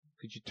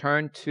Could you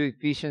turn to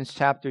Ephesians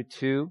chapter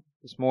 2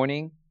 this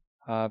morning,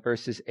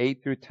 verses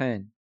 8 through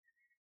 10.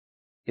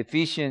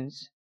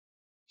 Ephesians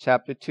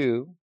chapter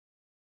 2,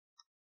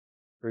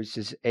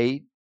 verses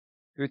 8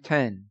 through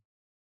 10.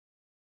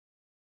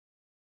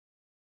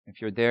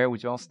 If you're there,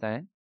 would you all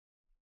stand?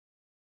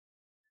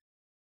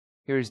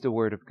 Here's the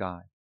word of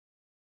God.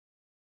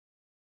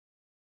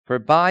 For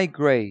by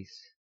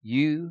grace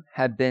you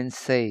have been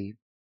saved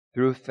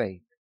through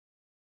faith,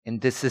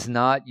 and this is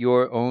not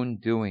your own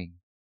doing.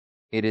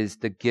 It is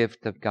the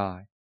gift of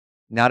God,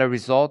 not a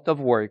result of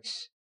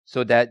works,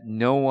 so that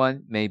no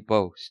one may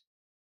boast.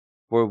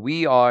 For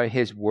we are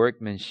His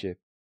workmanship,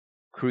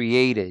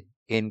 created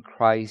in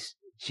Christ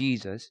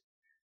Jesus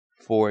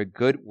for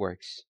good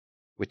works,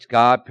 which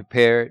God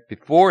prepared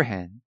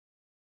beforehand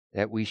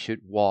that we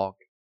should walk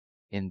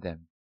in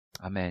them.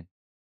 Amen.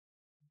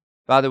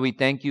 Father, we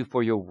thank you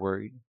for your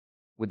word.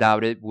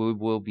 Without it, we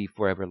will be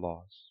forever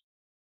lost.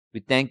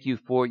 We thank you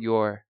for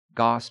your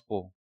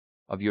gospel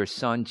of your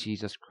Son,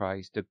 Jesus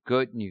Christ, the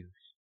good news,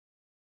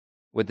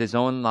 with His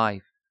own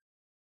life,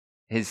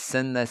 His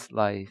sinless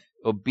life,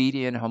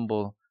 obedient,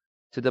 humble,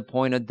 to the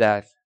point of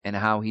death, and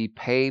how He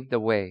paved the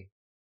way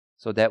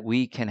so that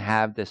we can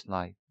have this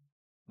life.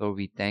 Lord,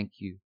 we thank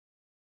you.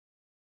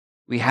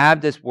 We have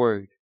this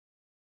word,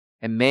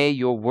 and may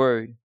your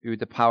word, through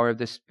the power of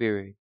the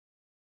Spirit,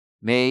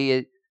 may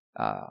it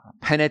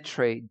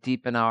penetrate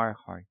deep in our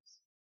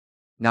hearts,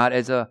 not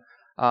as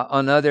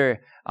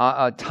another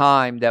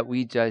time that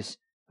we just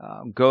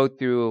go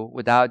through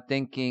without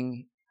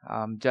thinking,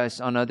 just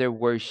another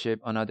worship,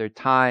 another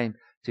time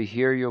to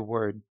hear your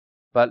word.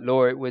 But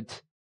Lord,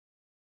 with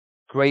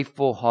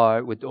grateful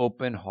heart, with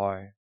open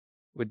heart,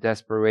 with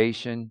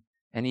desperation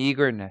and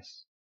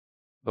eagerness,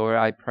 Lord,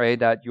 I pray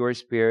that your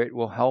Spirit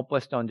will help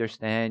us to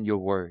understand your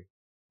word,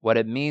 what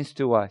it means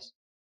to us,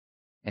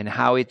 and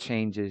how it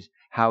changes,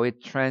 how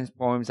it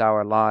transforms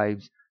our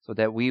lives so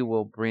that we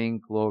will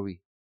bring glory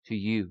to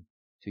you,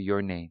 to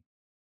your name.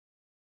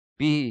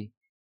 Be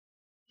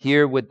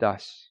here with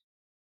us.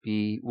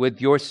 Be with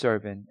your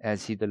servant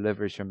as he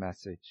delivers your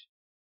message.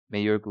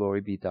 May your glory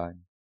be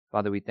done.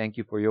 Father, we thank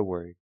you for your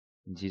word.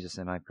 In Jesus'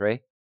 name I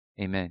pray.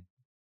 Amen.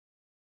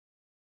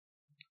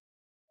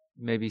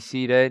 You may be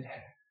seated.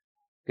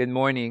 Good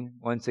morning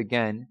once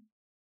again.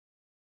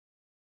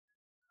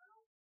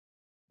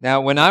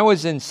 Now, when I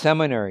was in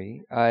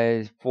seminary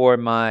for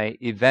my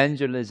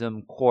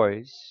evangelism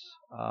course,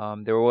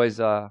 there was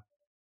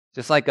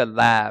just like a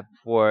lab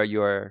for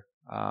your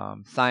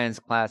science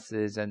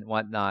classes and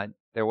whatnot.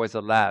 There was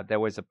a lab. There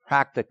was a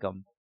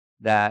practicum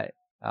that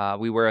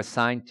we were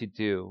assigned to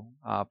do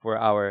for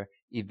our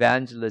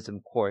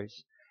evangelism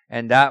course.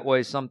 And that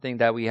was something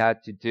that we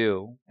had to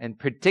do. And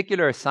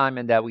particular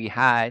assignment that we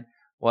had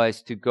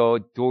was to go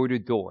door to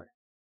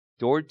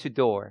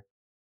door.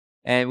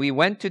 And we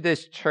went to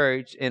this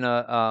church in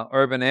a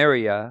urban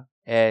area,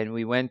 and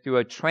we went through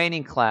a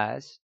training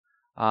class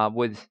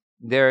with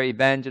their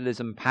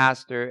evangelism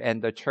pastor,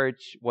 and the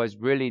church was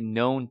really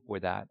known for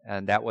that,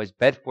 and that was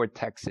Bedford,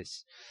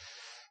 Texas.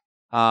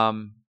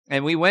 And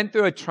we went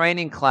through a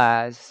training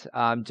class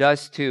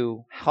just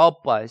to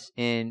help us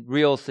in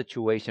real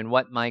situation,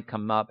 what might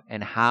come up,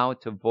 and how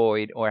to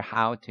avoid or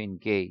how to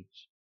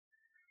engage.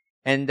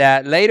 And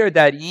that later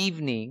that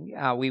evening,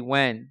 we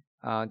went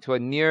to a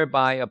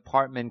nearby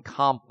apartment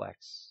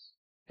complex.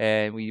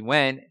 And we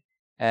went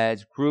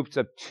as groups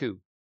of 2.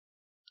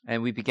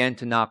 And we began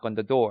to knock on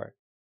the door.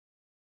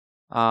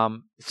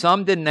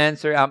 Some didn't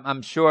answer.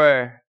 I'm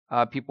sure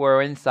people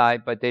were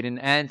inside, but they didn't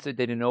answer.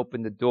 They didn't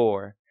open the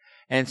door.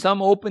 And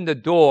some opened the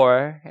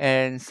door,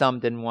 and some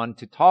didn't want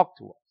to talk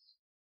to us.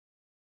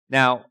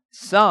 Now,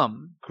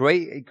 some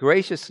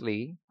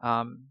graciously,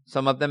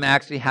 some of them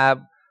actually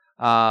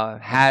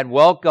had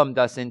welcomed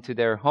us into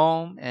their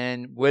home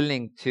and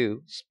willing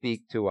to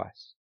speak to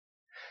us.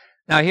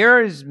 Now, here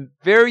is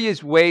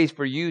various ways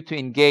for you to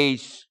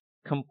engage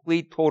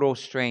complete, total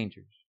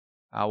strangers.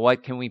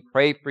 What can we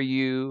pray for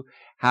you?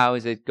 How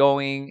is it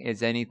going?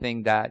 Is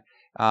anything that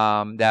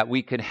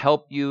we could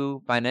help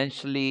you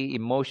financially,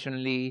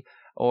 emotionally,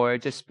 or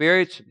just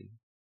spiritually?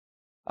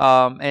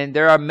 And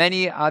there are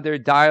many other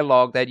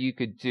dialogue that you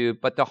could do.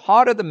 But the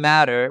heart of the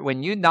matter,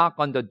 when you knock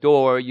on the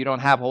door, you don't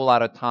have a whole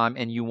lot of time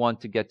and you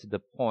want to get to the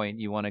point.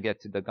 You want to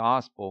get to the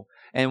gospel.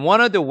 And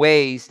one of the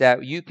ways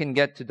that you can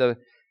get to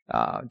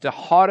the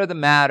heart of the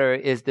matter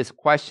is this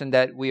question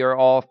that we are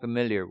all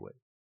familiar with.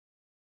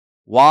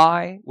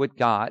 Why would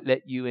God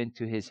let you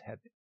into His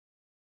heaven?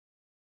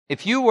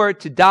 If you were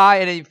to die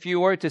and if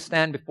you were to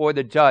stand before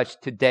the judge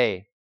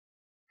today,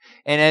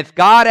 and if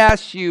God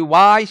asks you,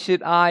 why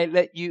should I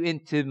let you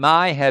into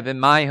my heaven,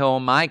 my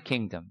home, my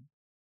kingdom?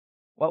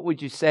 What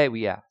would you say,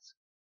 we ask?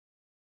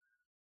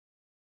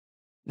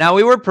 Now,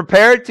 we were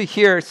prepared to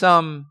hear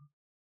some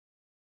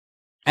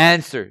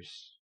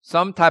answers,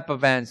 some type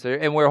of answer,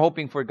 and we're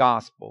hoping for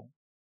gospel.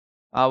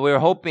 We're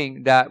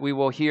hoping that we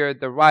will hear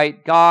the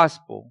right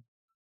gospel,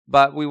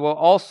 but we will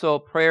also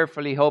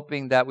prayerfully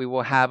hoping that we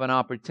will have an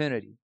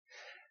opportunity.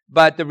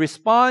 But the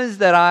response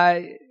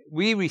that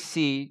we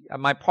received,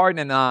 my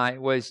partner and I,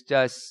 was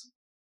just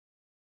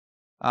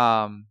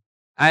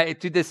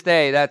To this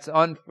day, that's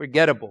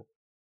unforgettable.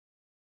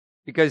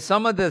 Because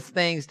some of the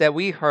things that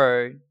we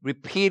heard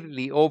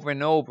repeatedly over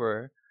and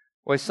over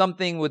was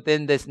something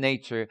within this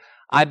nature.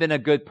 I've been a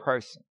good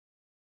person.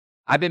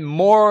 I've been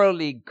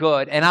morally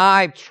good, and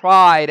I've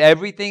tried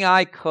everything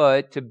I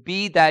could to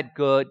be that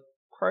good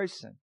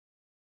person.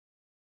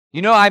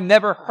 You know, I've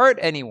never hurt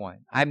anyone.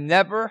 I've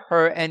never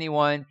hurt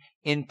anyone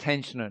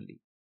intentionally.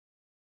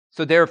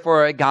 So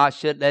therefore, God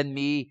should let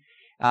me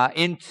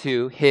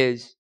into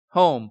His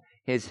home,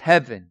 His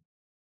heaven.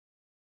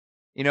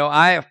 You know,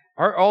 I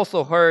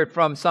also heard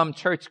from some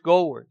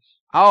churchgoers.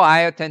 Oh, I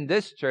attend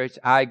this church.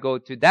 I go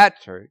to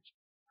that church.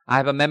 I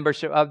have a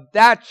membership of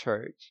that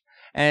church.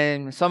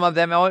 And some of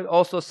them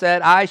also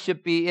said, I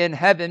should be in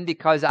heaven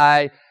because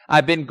I've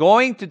been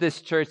going to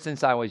this church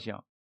since I was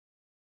young.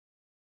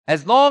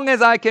 As long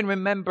as I can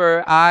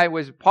remember, I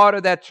was part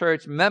of that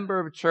church, member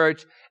of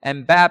church,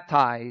 and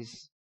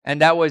baptized.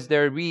 And that was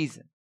their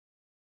reason.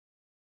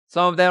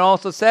 Some of them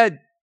also said,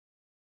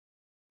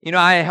 you know,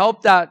 I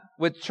helped out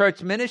with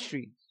church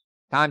ministries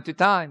time to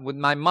time, with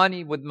my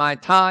money, with my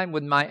time,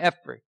 with my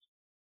effort.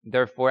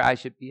 Therefore, I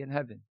should be in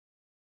heaven.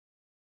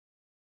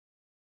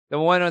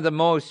 One of the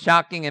most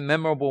shocking and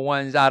memorable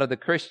ones out of the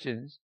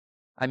Christians,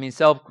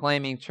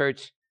 self-claiming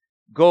church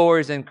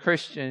goers and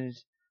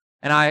Christians,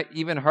 and I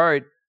even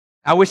heard,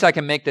 I wish I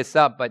can make this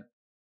up, but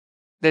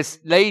this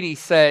lady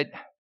said,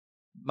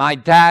 my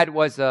dad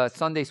was a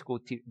Sunday school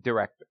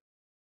director.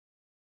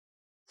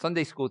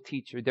 Sunday school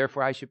teacher,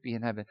 therefore I should be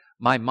in heaven.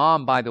 My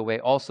mom, by the way,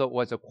 also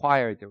was a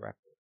choir director.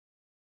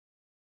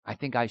 I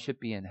think I should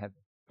be in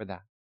heaven for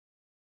that.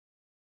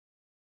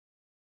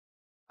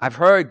 I've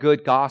heard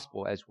good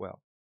gospel as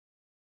well.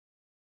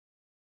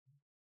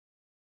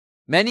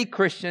 Many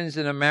Christians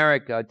in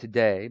America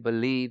today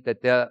believe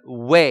that the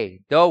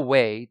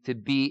way to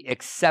be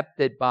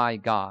accepted by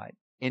God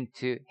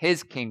into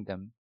His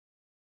kingdom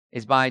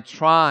is by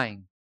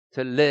trying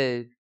to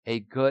live a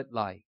good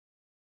life.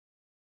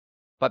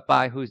 But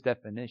by whose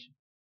definition?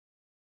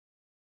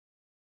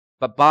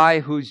 But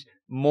by whose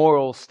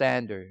moral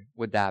standard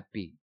would that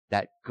be?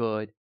 That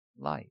good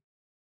life.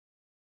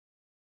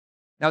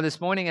 Now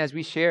this morning as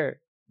we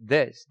share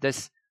this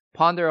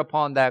ponder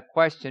upon that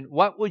question,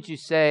 what would you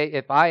say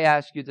if I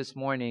ask you this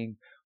morning,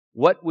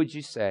 what would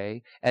you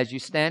say as you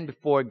stand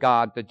before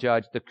God, the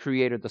judge, the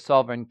creator, the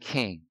sovereign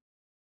king?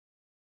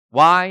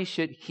 Why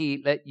should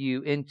He let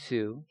you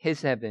into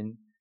His heaven?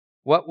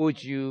 What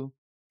would you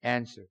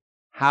answer?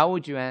 How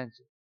would you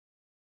answer?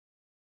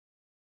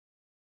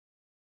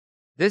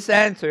 This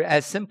answer,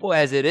 as simple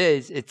as it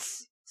is,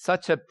 it's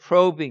such a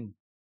probing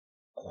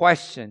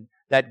question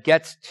that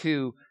gets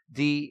to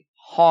the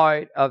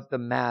heart of the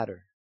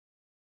matter.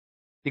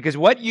 Because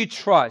what you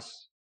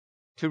trust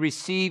to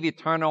receive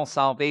eternal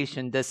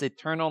salvation, this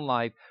eternal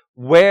life,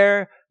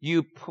 where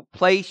you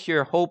place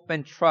your hope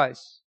and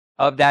trust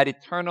of that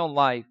eternal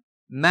life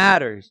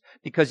matters.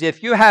 Because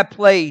if you have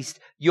placed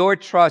your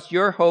trust,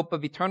 your hope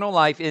of eternal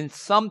life in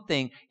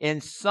something,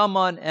 in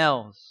someone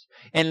else,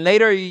 and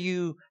later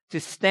you to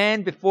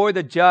stand before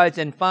the judge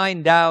and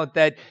find out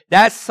that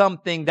that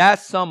something, that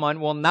someone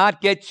will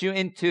not get you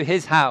into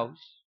His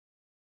house,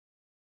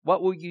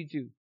 what will you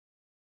do?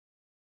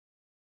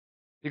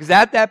 Because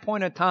at that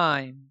point of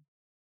time,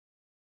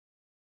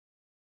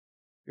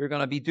 you're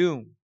going to be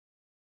doomed.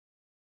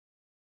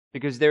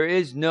 Because there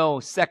is no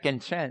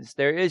second chance.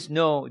 There is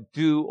no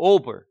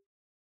do-over.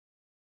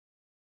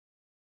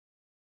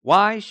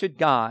 Why should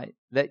God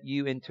let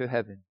you into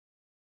heaven?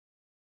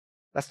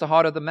 That's the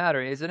heart of the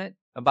matter, isn't it?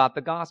 About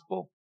the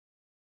gospel.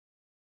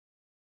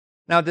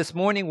 Now this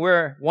morning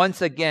we're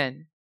once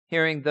again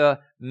hearing the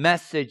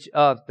message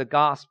of the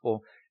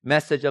gospel,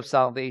 message of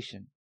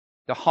salvation,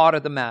 the heart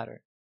of the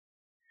matter.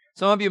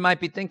 Some of you might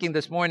be thinking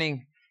this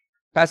morning,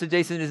 Pastor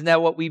Jason, isn't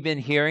that what we've been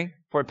hearing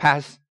for the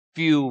past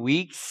few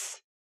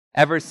weeks?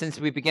 Ever since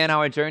we began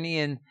our journey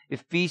in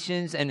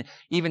Ephesians and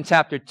even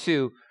chapter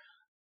 2.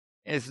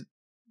 Is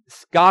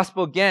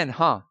gospel again,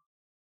 huh?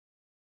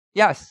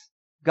 Yes,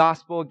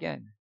 gospel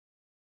again.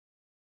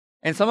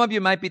 And some of you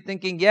might be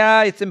thinking,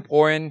 yeah, it's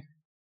important.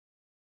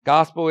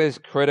 Gospel is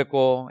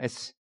critical.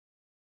 It's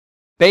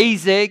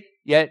basic,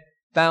 yet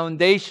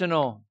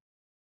foundational.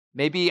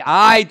 Maybe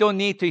I don't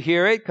need to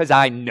hear it because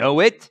I know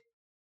it.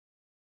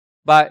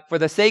 But for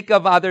the sake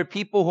of other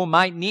people who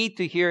might need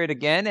to hear it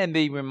again and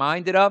be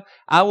reminded of,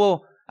 I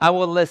will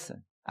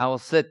listen. I will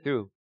sit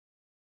through.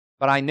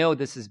 But I know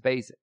this is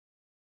basic.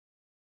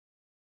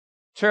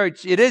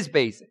 Church, it is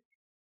basic.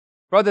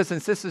 Brothers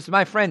and sisters,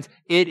 my friends,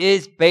 it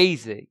is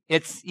basic.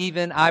 It's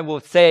even, I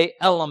will say,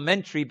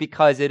 elementary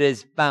because it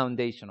is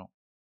foundational.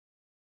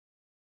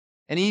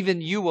 And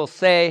even you will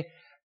say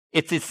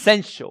it's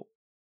essential.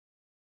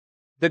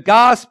 The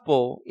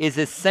gospel is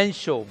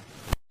essential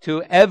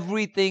to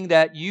everything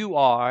that you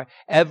are,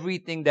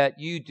 everything that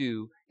you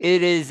do.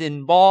 It is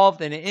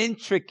involved and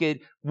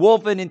intricate,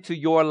 woven into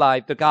your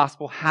life. The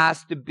gospel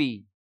has to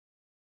be.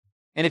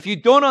 And if you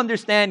don't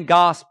understand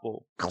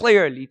gospel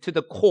clearly to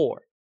the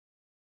core,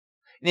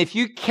 And if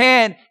you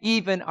can't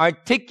even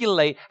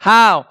articulate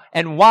how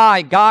and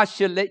why God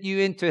should let you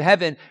into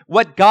heaven,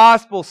 what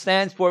gospel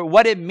stands for,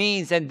 what it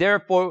means, and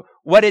therefore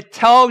what it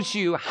tells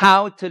you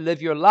how to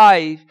live your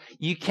life,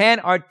 you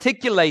can't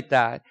articulate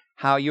that,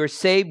 how you're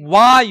saved,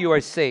 why you are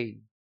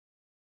saved,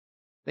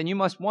 then you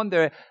must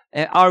wonder,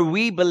 are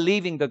we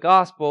believing the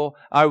gospel?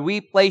 Are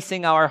we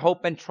placing our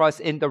hope and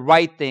trust in the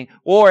right thing?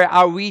 Or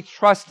are we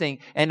trusting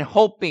and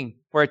hoping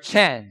for a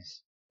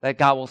chance that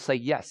God will say,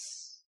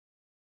 yes,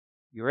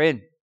 you're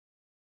in?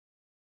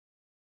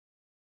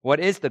 What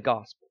is the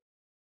gospel?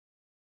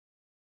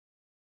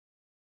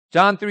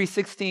 John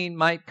 3:16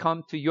 might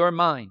come to your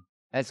mind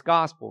as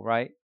gospel,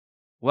 right?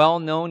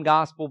 Well-known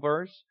gospel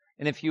verse.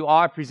 And if you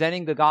are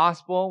presenting the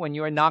gospel, when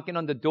you are knocking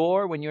on the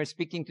door, when you're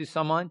speaking to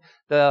someone,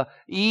 the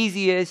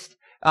easiest,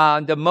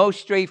 the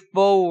most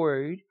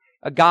straightforward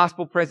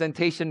gospel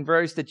presentation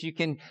verse that you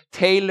can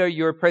tailor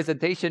your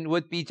presentation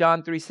would be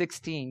John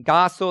 3:16.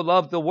 God so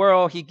loved the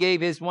world, He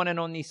gave His one and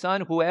only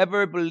Son.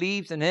 Whoever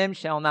believes in Him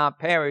shall not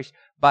perish,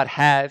 but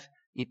have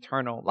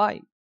eternal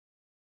life.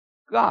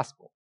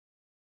 Gospel.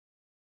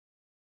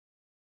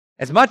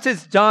 As much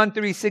as John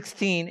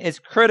 3:16 is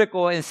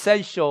critical,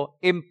 essential,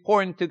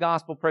 important to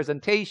gospel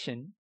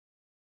presentation,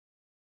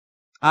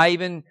 I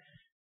even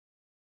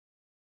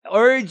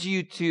urge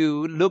you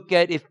to look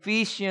at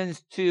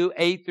Ephesians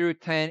 2:8 through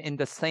 10 in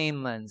the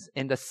same lens,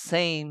 in the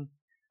same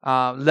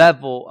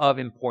level of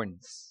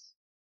importance,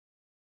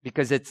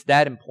 because it's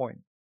that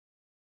important.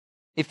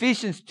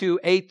 Ephesians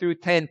 2:8 through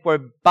 10, for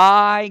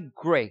by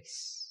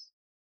grace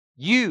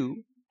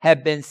you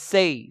have been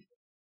saved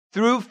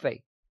through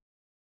faith.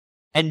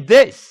 And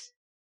this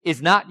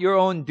is not your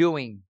own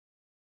doing.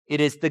 It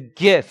is the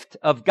gift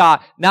of God,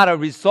 not a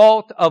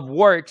result of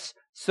works,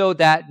 so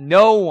that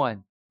no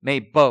one may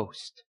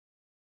boast.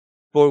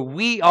 For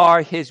we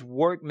are His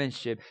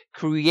workmanship,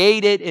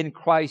 created in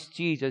Christ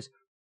Jesus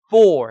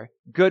for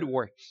good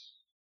works,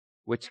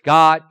 which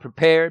God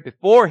prepared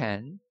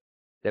beforehand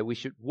that we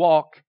should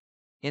walk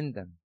in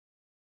them.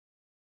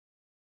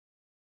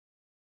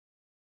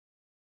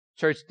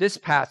 Church, this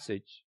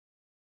passage,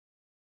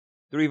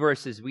 3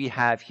 verses we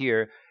have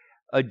here,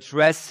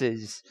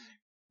 addresses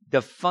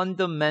the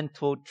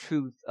fundamental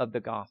truth of the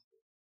gospel.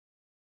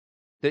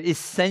 The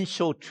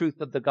essential truth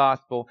of the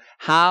gospel,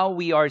 how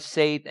we are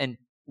saved and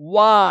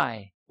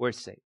why we're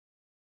saved.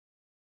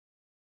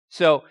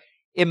 So,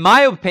 in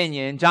my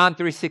opinion, John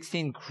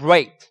 3:16,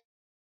 great.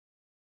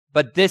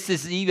 But this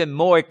is even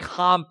more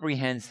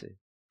comprehensive.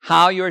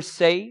 How you're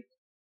saved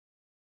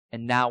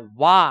and now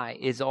why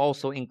is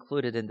also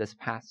included in this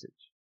passage.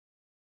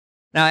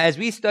 Now, as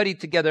we study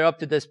together up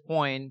to this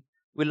point,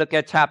 we look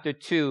at chapter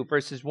 2,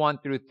 verses 1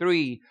 through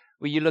 3,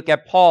 where you look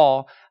at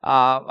Paul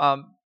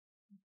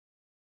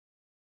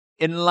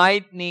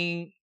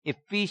enlightening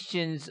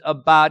Ephesians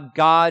about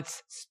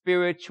God's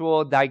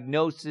spiritual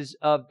diagnosis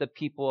of the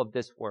people of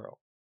this world.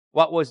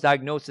 What was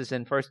diagnosis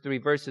in first 3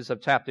 verses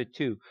of chapter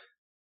 2?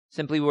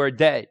 Simply, we're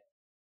dead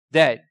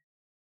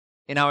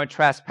in our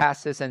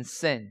trespasses and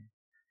sin.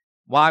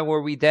 Why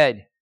were we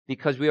dead?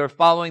 Because we were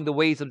following the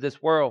ways of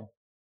this world.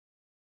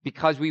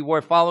 Because we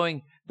were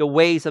following the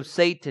ways of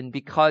Satan.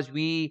 Because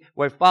we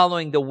were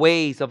following the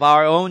ways of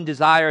our own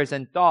desires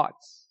and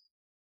thoughts.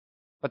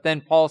 But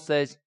then Paul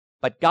says,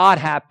 but God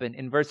happened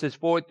in verses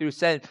 4 through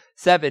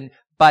 7.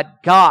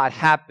 But God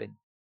happened.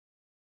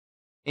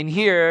 And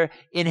here,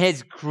 in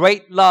His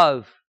great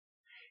love,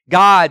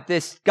 God,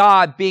 this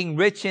God being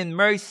rich in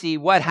mercy,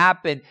 what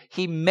happened?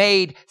 He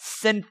made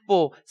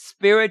sinful,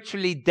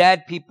 spiritually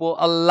dead people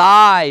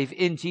alive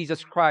in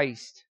Jesus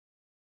Christ.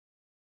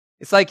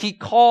 It's like He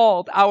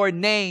called our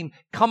name,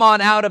 come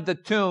on out of the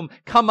tomb,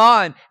 come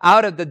on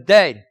out of the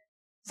dead.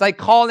 It's like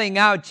calling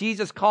out,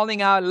 Jesus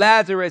calling out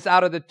Lazarus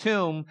out of the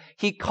tomb.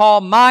 He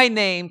called my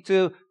name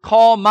to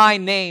call my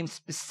name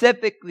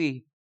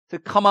specifically to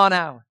come on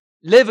out,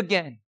 live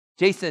again.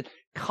 Jason,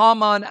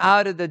 come on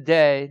out of the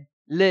dead,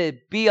 live,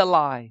 be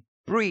alive,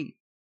 breathe.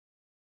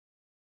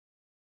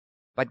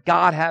 But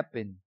God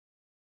happened.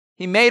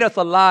 He made us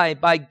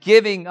alive by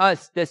giving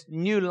us this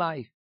new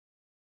life.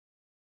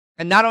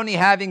 And not only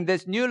having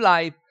this new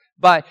life,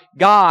 but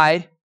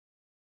God,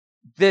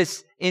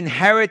 this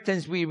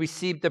inheritance we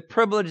received, the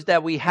privilege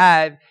that we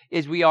have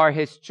is we are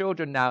His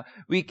children now.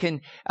 We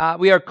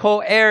are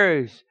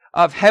co-heirs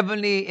of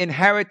heavenly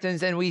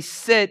inheritance, and we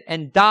sit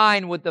and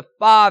dine with the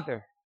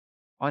Father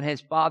on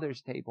His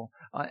Father's table.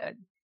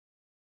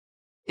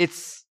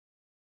 It's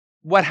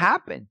what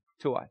happened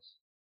to us.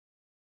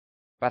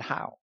 But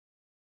how?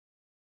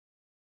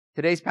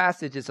 Today's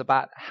passage is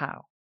about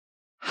how.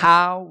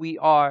 How we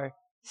are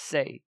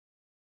saved.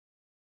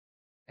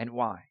 And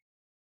why.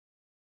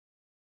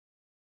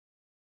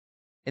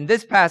 In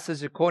this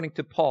passage, according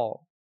to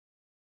Paul,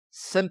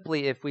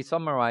 simply if we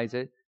summarize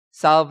it,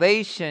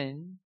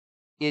 salvation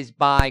is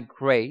by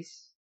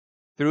grace,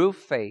 through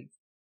faith,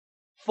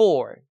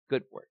 for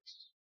good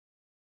works.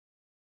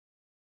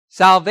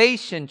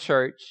 Salvation,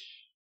 church,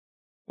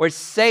 we're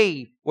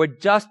saved, we're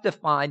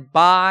justified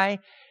by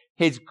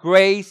His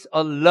grace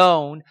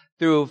alone,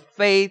 through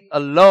faith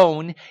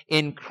alone,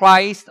 in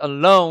Christ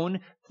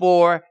alone,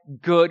 for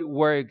good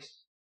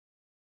works.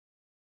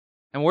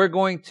 And we're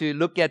going to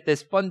look at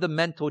this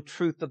fundamental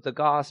truth of the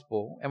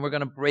gospel, and we're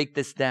going to break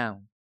this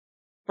down.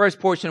 First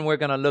portion we're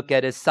going to look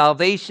at is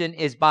salvation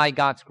is by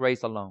God's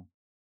grace alone.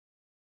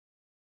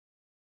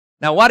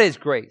 Now, what is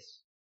grace?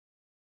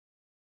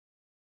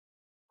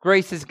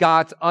 Grace is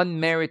God's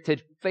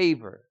unmerited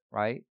favor,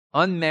 right?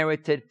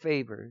 Unmerited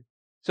favor.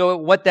 So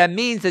what that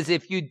means is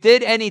if you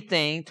did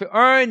anything to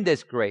earn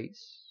this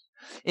grace,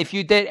 if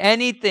you did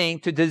anything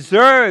to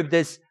deserve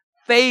this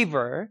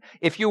favor,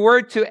 if you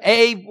were to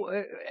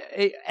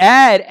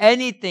add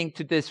anything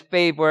to this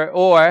favor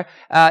or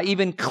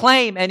even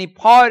claim any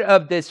part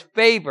of this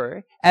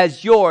favor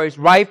as yours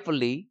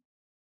rightfully,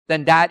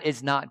 then that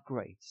is not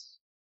grace.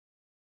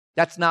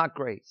 That's not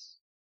grace.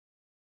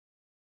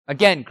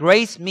 Again,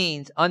 grace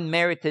means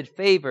unmerited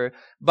favor,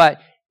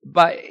 but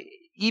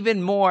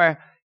even more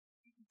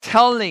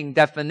telling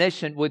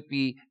definition would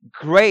be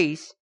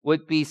grace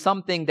would be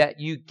something that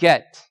you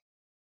get,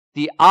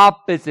 the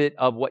opposite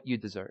of what you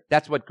deserve.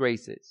 That's what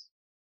grace is.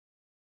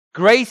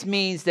 Grace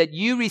means that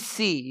you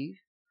receive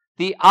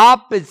the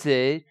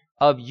opposite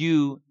of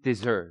you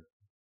deserve.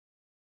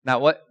 Now,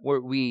 what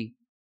were we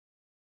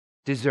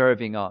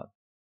deserving of?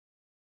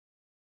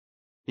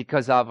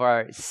 Because of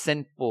our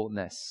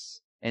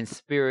sinfulness and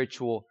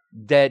spiritual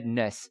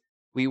deadness,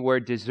 we were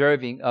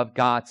deserving of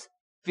God's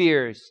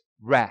fierce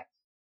wrath.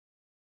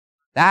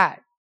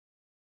 That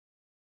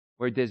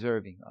we're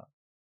deserving of.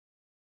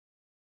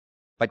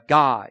 But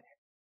God,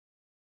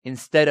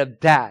 instead of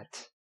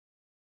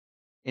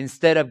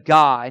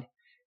God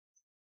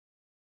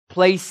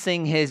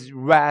placing His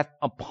wrath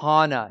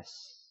upon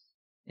us,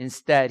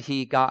 instead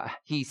He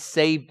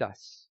saved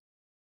us.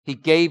 He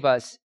gave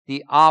us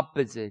the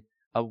opposite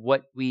of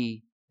what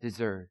we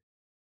deserve.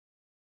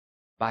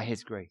 By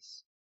His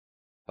grace.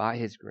 By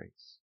His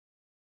grace.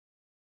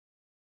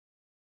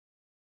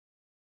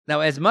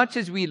 Now, as much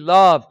as we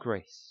love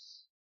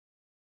grace,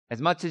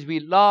 as much as we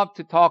love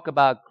to talk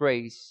about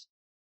grace,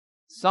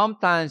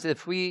 sometimes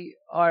if we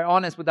are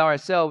honest with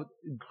ourselves,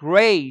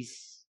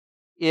 grace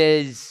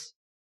is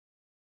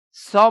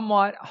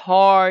somewhat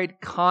hard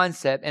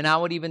concept, and I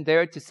would even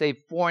dare to say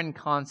foreign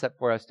concept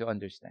for us to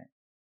understand.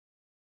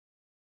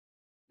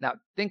 Now,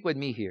 think with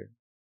me here.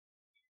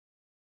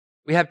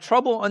 We have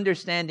trouble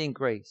understanding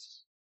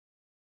grace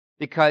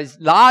because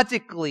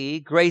logically,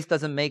 grace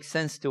doesn't make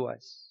sense to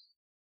us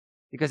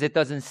because it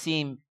doesn't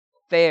seem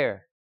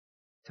fair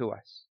to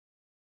us.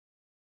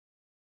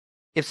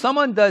 If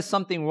someone does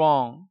something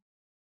wrong,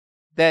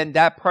 then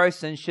that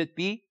person should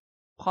be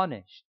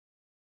punished,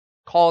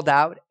 called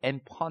out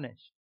and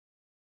punished.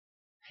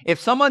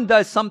 If someone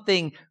does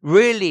something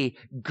really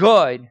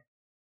good,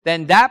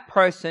 then that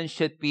person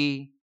should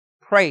be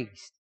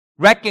praised,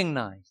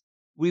 recognized,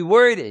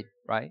 rewarded,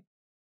 right?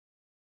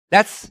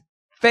 That's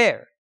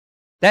fair.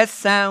 That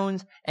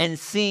sounds and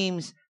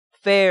seems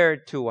fair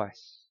to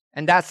us.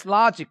 And that's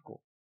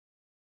logical.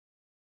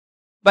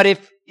 But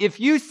if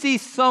you see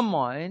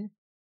someone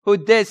who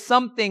did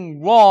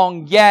something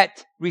wrong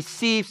yet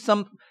received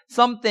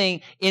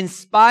something in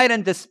spite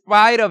and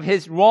despite of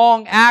his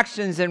wrong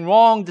actions and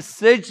wrong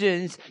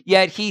decisions,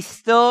 yet he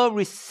still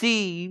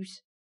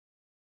receives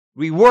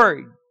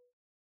reward,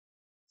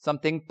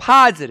 something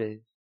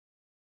positive,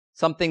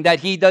 something that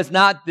he does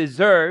not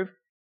deserve,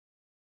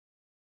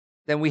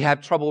 then we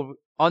have trouble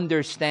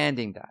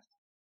understanding that.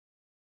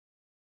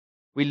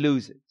 We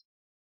lose it.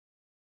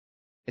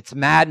 It's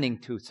maddening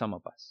to some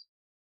of us.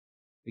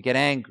 We get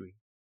angry.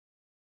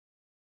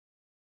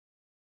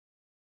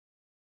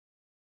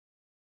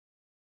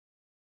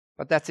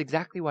 But that's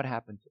exactly what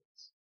happened to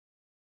us.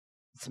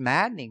 It's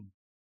maddening.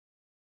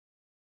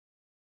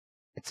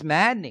 It's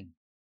maddening.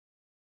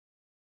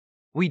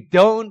 We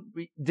don't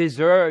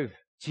deserve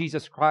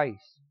Jesus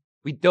Christ.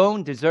 We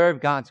don't deserve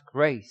God's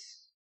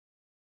grace.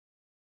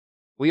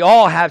 We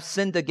all have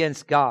sinned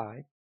against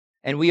God,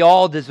 and we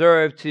all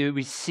deserve to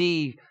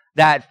receive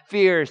that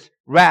fierce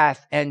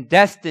wrath and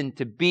destined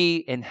to be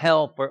in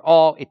hell for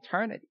all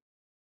eternity.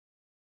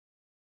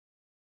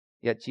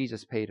 Yet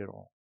Jesus paid it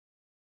all.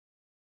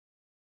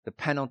 The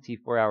penalty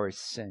for our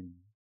sin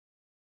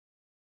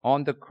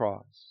on the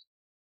cross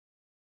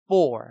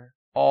for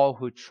all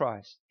who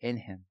trust in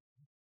Him.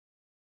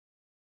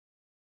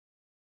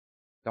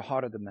 The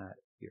heart of the matter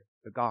here,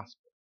 the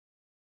gospel.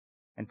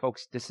 And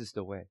folks, this is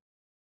the way.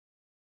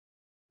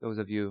 Those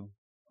of you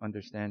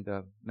understand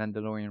the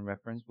Mandalorian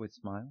reference with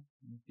smile,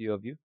 a few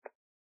of you.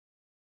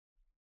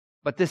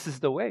 But this is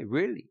the way,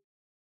 really.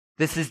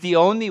 This is the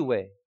only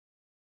way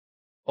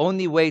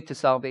to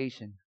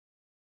salvation.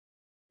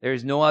 There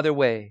is no other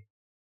way.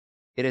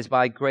 It is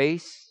by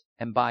grace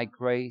and by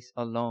grace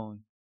alone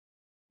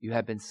you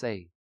have been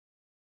saved.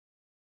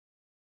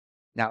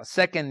 Now,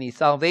 secondly,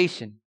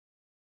 salvation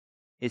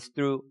is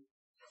through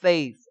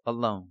faith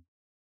alone.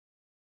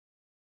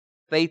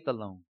 Faith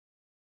alone.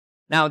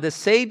 Now, the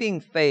saving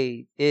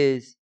faith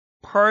is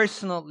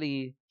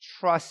personally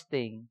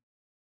trusting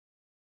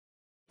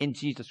in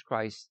Jesus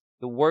Christ,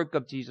 the work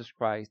of Jesus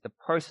Christ, the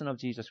person of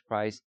Jesus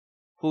Christ,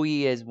 who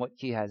He is, what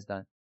He has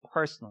done,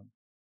 personally.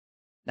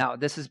 Now,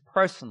 this is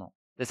personal.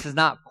 This is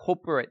not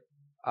corporate.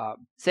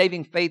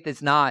 Saving faith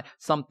is not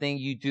something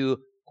you do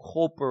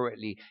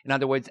corporately. In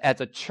other words,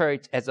 as a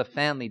church, as a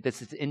family,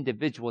 this is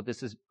individual.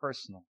 This is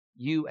personal.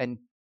 You and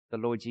the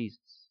Lord Jesus.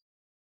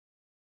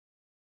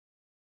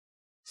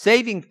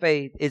 Saving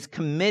faith is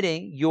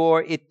committing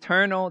your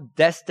eternal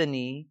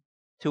destiny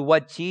to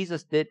what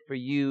Jesus did for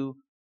you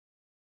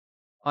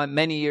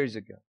many years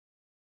ago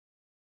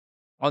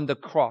on the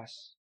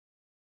cross.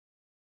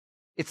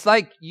 It's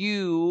like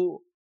you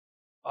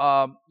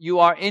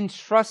are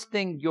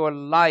entrusting your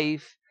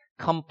life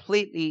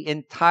completely,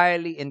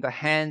 entirely in the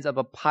hands of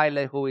a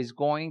pilot who is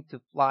going to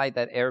fly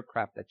that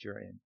aircraft that you're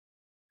in.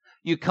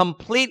 You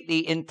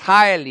completely,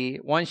 entirely,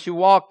 once you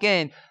walk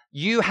in,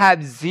 you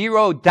have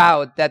zero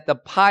doubt that the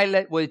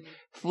pilot would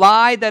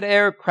fly that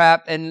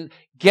aircraft and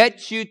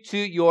get you to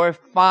your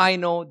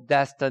final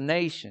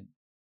destination.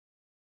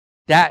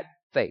 That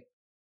faith.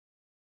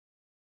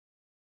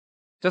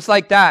 Just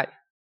like that.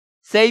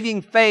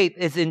 Saving faith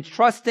is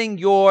entrusting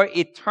your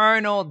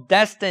eternal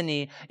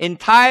destiny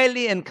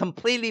entirely and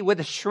completely with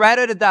a shred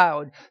of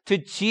doubt to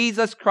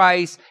Jesus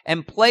Christ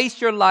and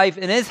place your life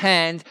in His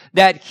hands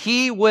that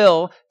He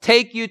will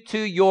take you to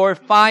your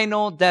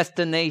final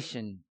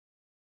destination.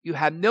 You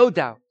have no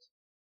doubt.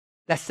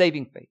 That's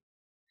saving faith.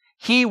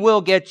 He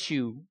will get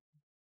you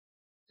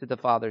to the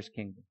Father's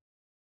kingdom.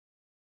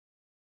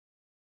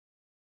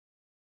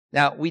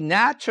 Now, we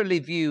naturally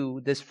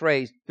view this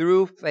phrase,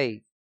 through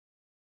faith.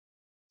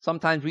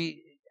 Sometimes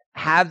we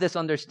have this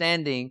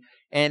understanding,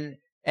 and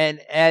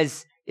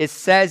as it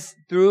says,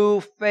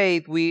 through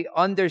faith, we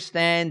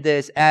understand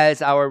this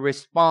as our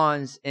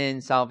response in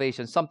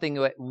salvation, something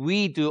that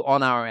we do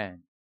on our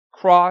end.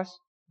 Cross,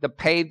 the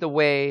paved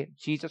way,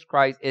 Jesus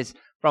Christ, is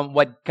from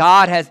what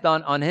God has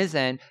done on His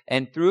end,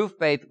 and through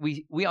faith,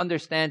 we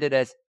understand it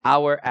as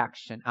our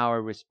action,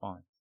 our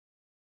response.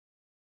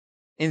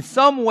 In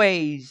some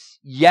ways,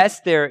 yes,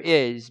 there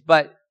is,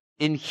 but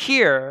in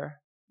here,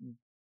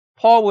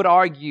 Paul would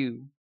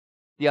argue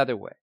the other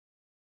way.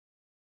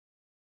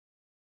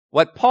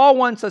 What Paul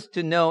wants us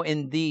to know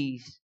in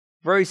these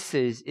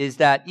verses is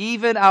that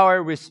even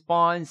our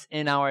response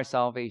in our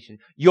salvation,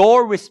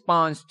 your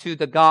response to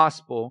the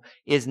gospel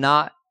is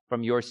not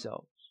from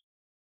yourselves.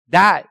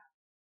 That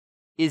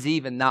is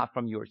even not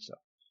from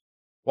yourselves.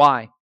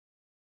 Why?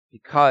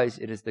 Because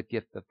it is the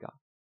gift of God.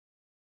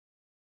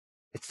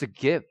 It's a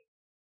gift.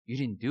 You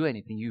didn't do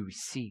anything. You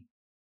received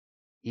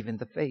even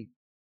the faith.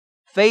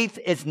 Faith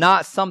is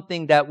not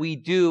something that we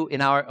do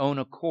in our own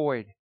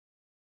accord.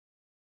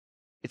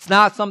 It's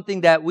not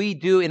something that we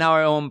do in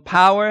our own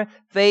power.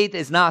 Faith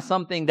is not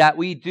something that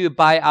we do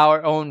by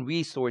our own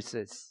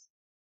resources.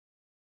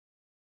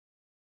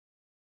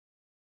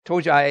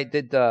 Told you I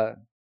did the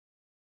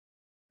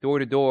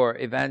door-to-door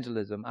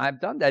evangelism. I've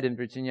done that in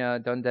Virginia,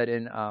 done that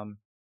in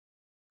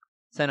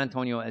San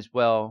Antonio as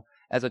well.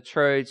 As a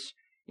church,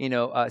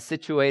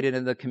 situated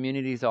in the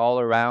communities all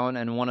around,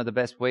 and one of the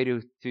best way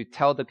to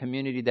tell the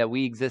community that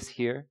we exist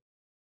here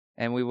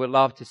and we would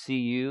love to see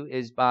you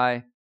is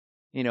by,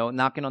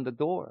 knocking on the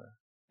door.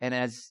 And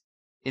as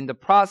in the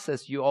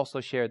process, you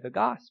also share the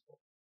gospel.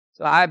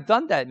 So I've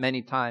done that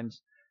many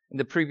times in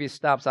the previous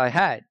stops I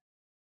had.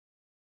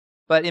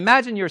 But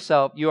imagine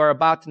yourself, you are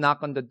about to knock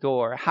on the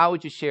door. How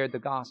would you share the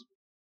gospel?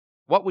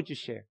 What would you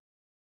share?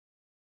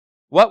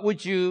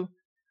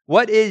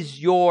 What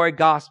is your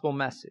gospel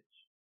message?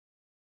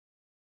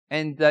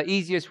 And the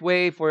easiest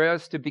way for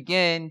us to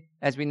begin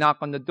as we knock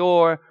on the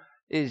door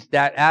is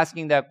that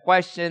asking that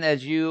question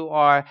as you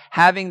are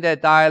having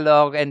that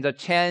dialogue and the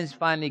chance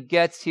finally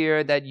gets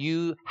here that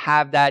you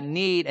have that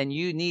need and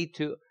you need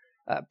to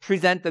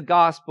present the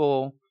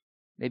gospel.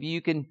 Maybe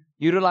you can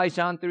utilize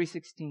John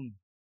 3:16.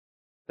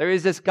 There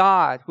is this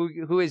God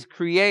who is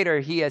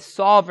creator. He is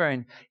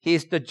sovereign. He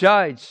is the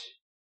judge.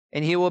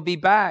 And He will be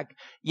back.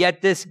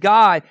 Yet this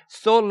God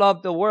so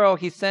loved the world,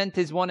 He sent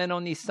His one and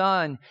only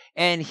Son.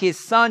 And His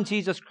Son,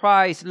 Jesus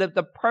Christ, lived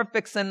a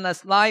perfect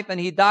sinless life.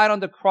 And He died on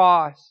the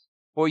cross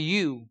for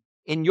you,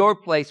 in your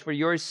place, for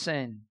your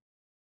sin.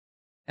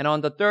 And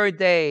on the third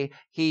day,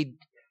 He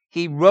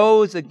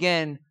rose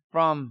again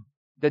from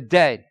the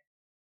dead.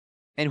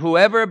 And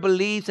whoever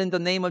believes in the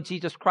name of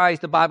Jesus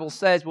Christ, the Bible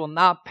says, will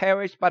not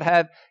perish but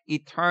have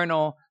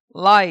eternal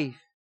life.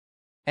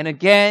 And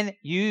again,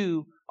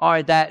 you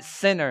are that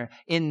sinner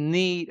in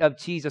need of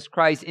Jesus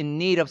Christ, in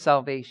need of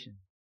salvation.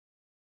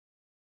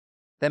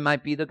 That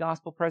might be the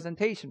gospel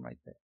presentation right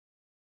there.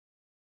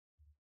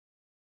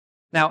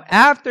 Now,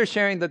 after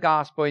sharing the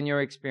gospel in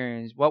your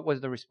experience, what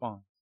was the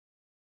response?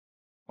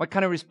 What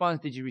kind of response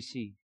did you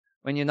receive?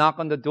 When you knock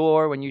on the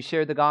door, when you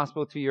share the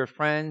gospel to your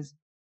friends,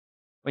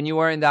 when you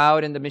were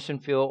out in the mission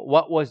field,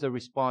 what was the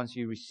response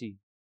you received?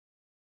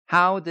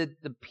 How did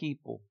the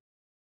people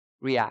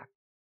react?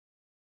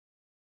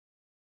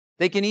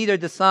 They can either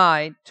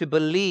decide to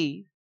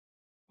believe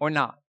or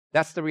not.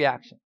 That's the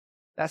reaction.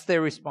 That's their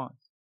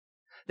response.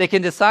 They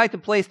can decide to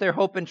place their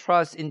hope and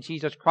trust in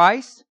Jesus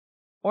Christ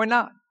or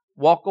not.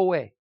 Walk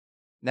away.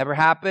 Never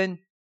happened.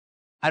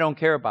 I don't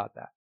care about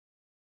that.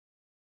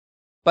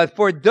 but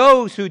for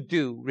those who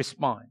do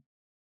respond.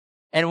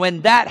 And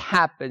when that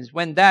happens,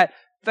 when that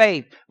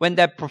faith, when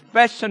that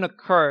profession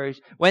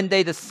occurs, when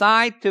they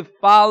decide to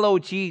follow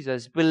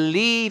Jesus,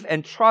 believe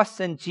and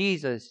trust in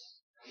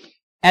Jesus,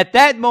 at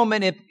that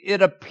moment, if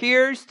it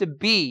appears to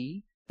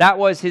be that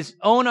was his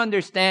own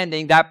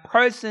understanding, that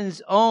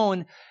person's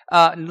own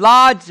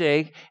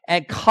logic,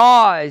 and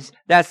cause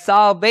that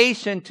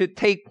salvation to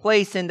take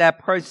place in that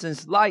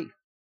person's life,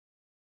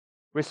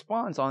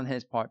 responds on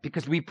his part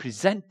because we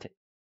present it.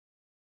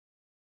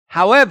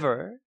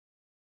 However,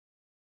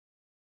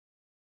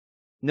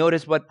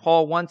 notice what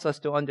Paul wants us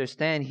to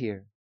understand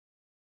here.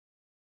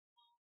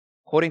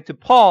 According to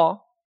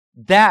Paul,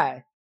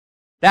 that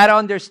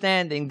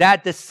understanding,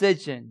 that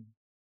decision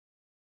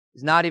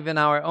is not even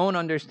our own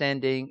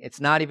understanding. It's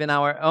not even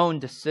our own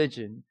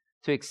decision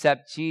to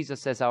accept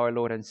Jesus as our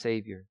Lord and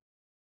Savior.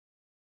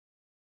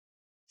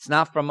 It's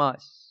not from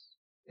us.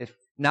 It's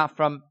not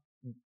from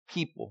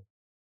people,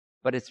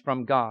 but it's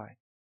from God.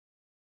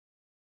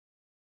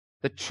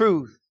 The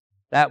truth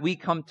that we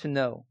come to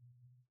know,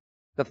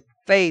 the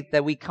faith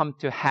that we come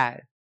to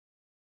have,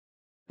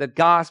 the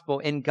gospel,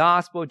 in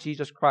gospel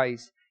Jesus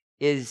Christ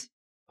is,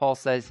 Paul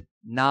says,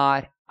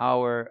 not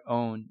our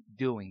own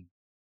doing.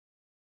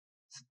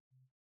 It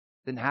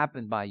didn't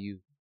happen by you.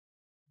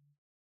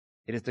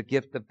 It is the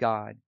gift of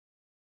God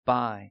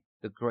by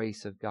the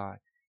grace of God.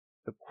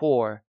 The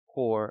core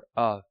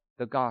of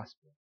the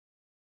gospel.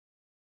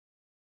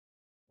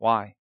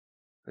 Why?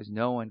 Because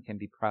no one can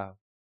be proud.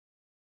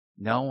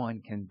 No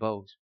one can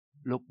boast.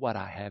 Look what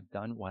I have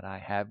done, what I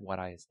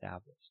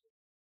established.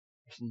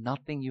 There's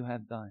nothing you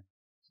have done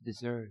to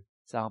deserve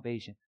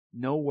salvation.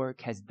 No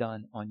work has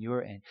done on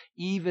your end.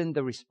 Even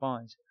the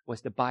response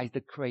was by the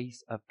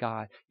grace of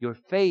God. Your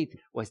faith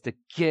was the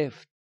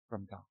gift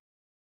from God.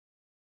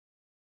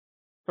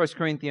 1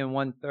 Corinthians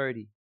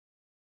 1:30.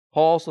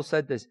 Paul also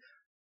said this.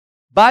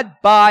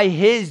 But by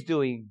His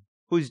doing,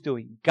 who's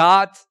doing?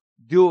 God's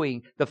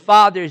doing, the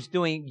Father's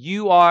doing,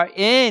 you are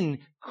in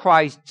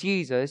Christ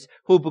Jesus,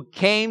 who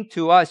became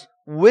to us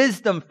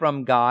wisdom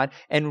from God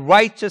and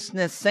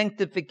righteousness,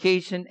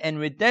 sanctification, and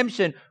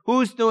redemption.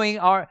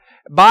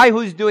 By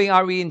whose doing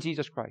are we in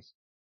Jesus Christ?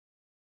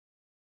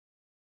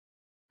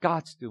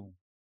 God's doing.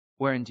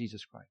 We're in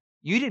Jesus Christ.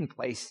 You didn't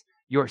place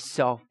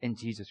yourself in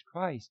Jesus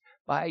Christ.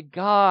 By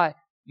God,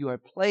 you are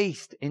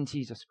placed in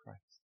Jesus Christ.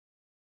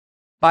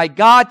 By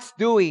God's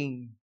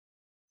doing,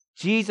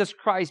 Jesus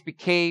Christ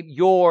became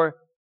your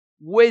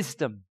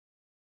wisdom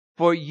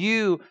for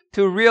you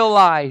to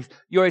realize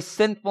your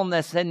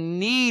sinfulness and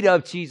need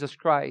of Jesus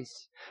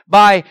Christ.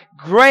 By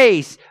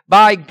grace,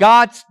 by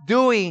God's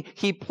doing,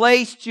 He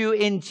placed you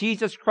in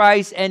Jesus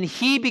Christ and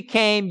He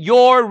became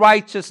your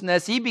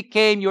righteousness. He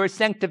became your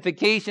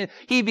sanctification.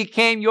 He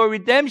became your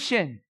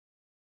redemption.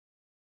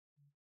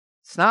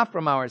 It's not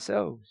from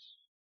ourselves.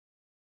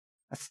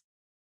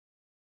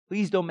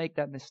 Please don't make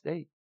that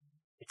mistake.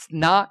 It's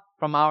not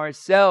from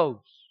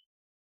ourselves.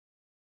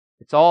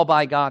 It's all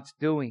by God's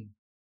doing.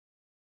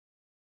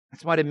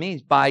 That's what it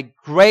means. By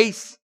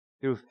grace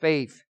through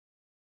faith.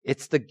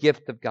 It's the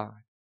gift of God.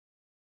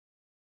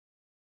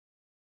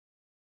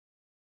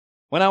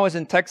 When I was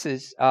in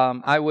Texas,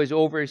 I was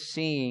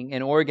overseeing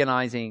and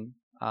organizing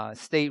a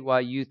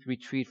statewide youth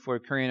retreat for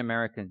Korean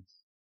Americans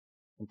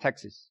in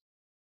Texas.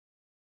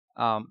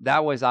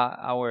 That was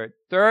our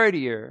third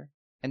year.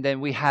 And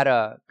then we had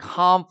a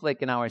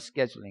conflict in our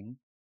scheduling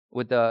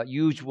with the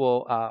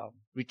usual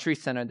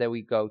retreat center that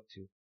we go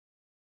to.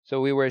 So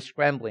we were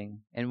scrambling.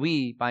 And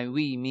by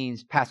we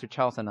means Pastor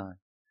Charles and I.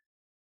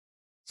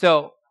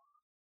 So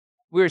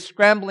we were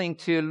scrambling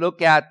to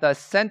look at the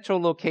central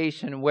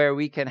location where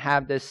we can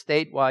have this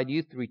statewide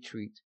youth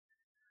retreat.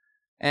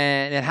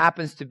 And it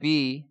happens to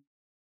be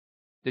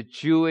the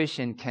Jewish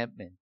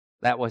encampment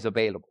that was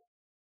available.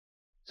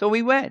 So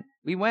we went.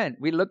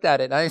 We looked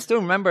at it. And I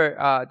still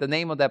remember the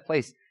name of that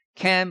place.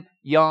 Camp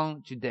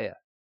Young Judea.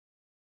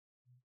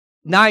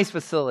 Nice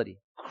facility.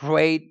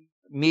 Great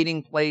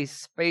meeting place.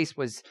 Space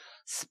was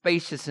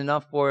spacious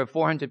enough for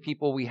 400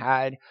 people we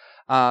had.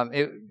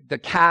 The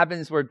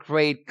cabins were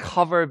great.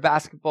 Covered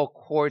basketball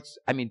courts.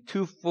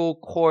 2 full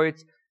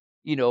courts.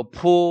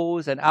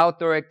 Pools and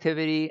outdoor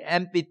activity.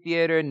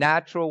 Amphitheater,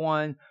 natural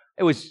one.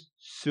 It was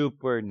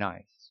super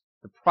nice.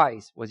 The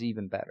price was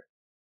even better.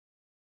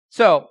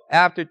 So,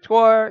 after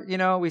tour,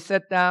 we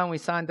sat down, we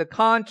signed the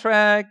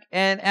contract,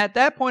 and at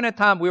that point in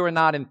time, we were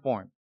not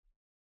informed.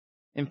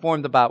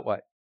 Informed about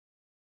what?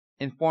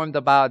 Informed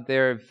about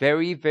their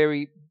very,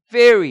 very,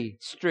 very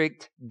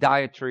strict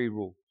dietary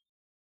rules.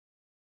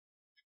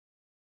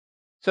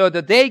 So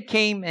the day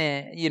came,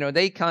 and,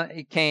 they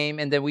came,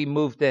 and then we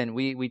moved in.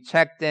 We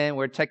checked in,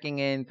 we're checking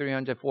in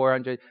 300,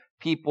 400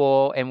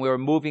 people, and we were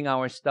moving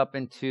our stuff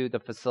into the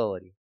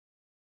facility.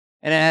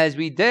 And as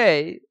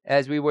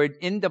we were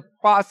in the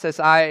process,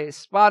 I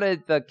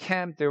spotted the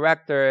camp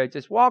director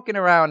just walking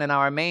around in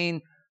our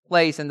main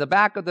place. In the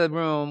back of the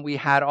room, we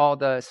had all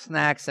the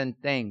snacks and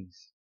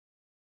things.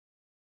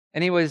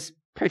 And he was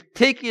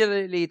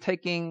particularly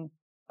taking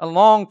a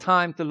long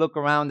time to look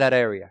around that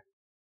area.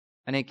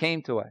 And he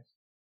came to us.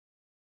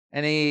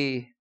 And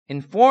he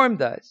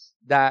informed us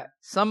that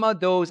some of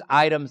those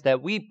items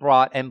that we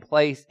brought and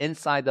placed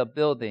inside the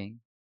building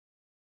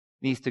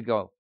needs to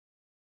go.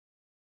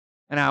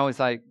 And I was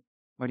like,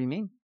 what do you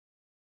mean?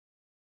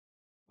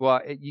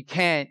 Well, you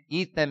can't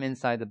eat them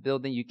inside the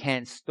building. You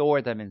can't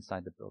store them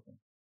inside the building.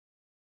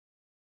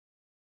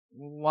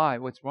 Why?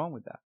 What's wrong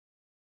with that?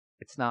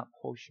 It's not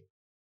kosher.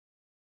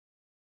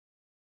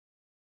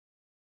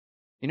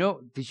 You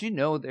know, did you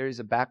know there's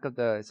a back of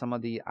some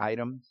of the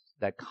items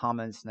that come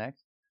in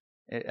snacks?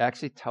 It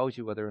actually tells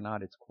you whether or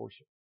not it's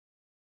kosher.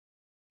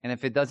 And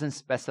if it doesn't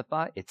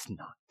specify, it's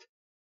not.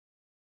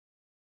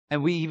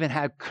 And we even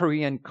had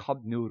Korean cup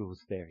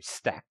noodles there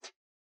stacked.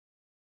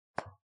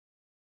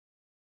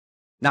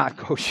 Not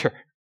kosher.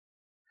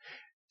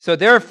 So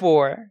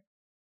therefore,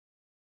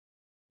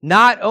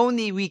 not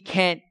only we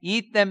can't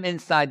eat them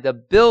inside the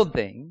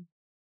building,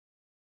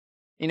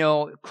 you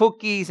know,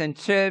 cookies and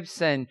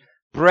chips and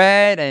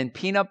bread and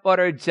peanut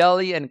butter,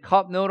 jelly and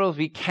cup noodles,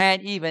 we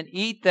can't even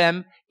eat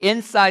them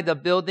inside the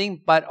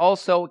building, but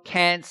also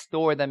can't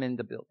store them in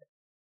the building.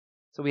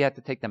 So we had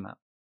to take them out.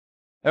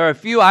 There are a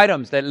few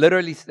items that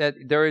literally said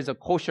there is a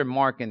kosher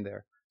mark in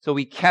there. So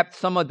we kept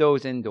some of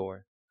those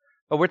indoor.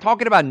 But we're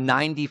talking about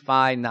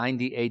 95,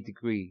 98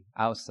 degree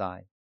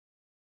outside.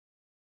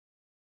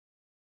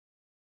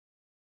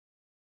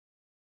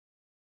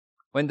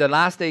 When the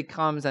last day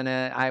comes and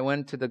I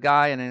went to the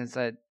guy and I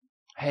said,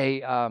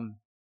 hey,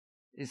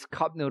 this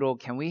cup noodle,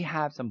 can we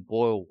have some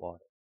boiled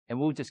water? And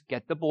we'll just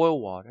get the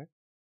boiled water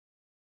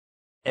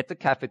at the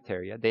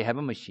cafeteria. They have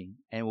a machine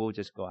and we'll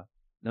just go out.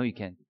 No, you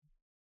can't.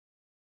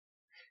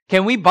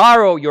 Can we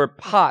borrow your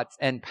pots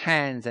and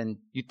pans and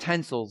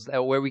utensils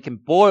where we can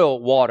boil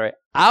water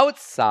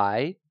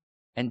outside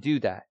and do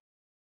that?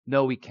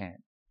 No, we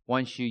can't.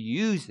 Once you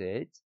use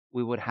it,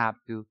 we would have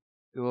to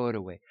throw it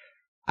away.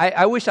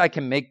 I wish I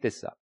can make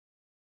this up.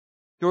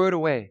 Throw it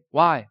away.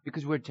 Why?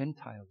 Because we're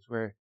Gentiles.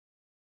 We're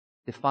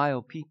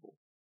defiled people.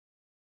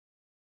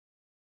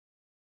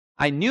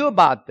 I knew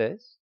about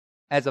this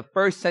as a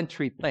first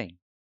century thing.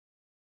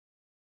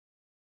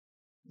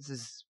 This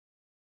is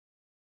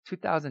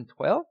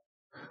 2012?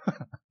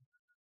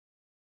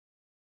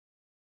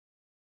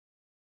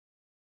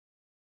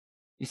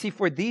 You see,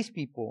 for these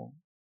people,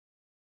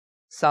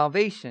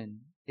 salvation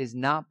is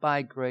not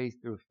by grace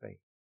through faith.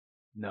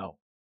 No.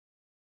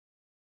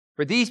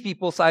 For these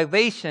people,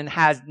 salvation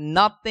has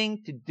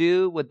nothing to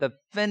do with the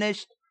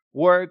finished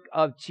work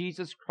of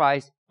Jesus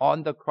Christ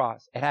on the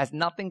cross. It has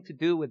nothing to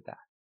do with that.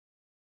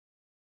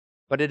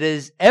 But it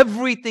is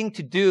everything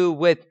to do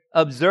with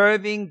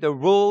observing the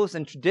rules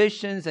and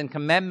traditions and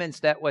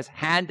commandments that was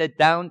handed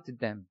down to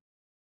them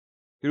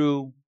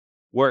through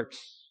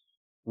works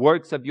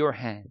of your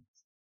hands.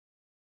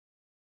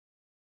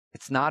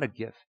 It's not a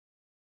gift.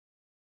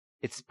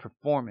 It's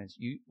performance,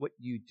 what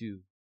you do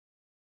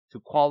to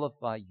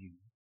qualify you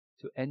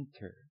to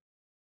enter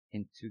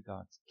into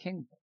God's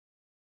kingdom.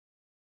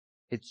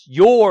 It's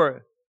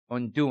your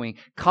undoing,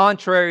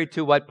 contrary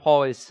to what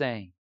Paul is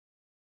saying.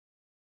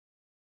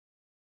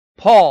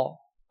 Paul,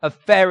 a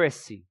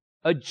Pharisee,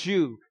 a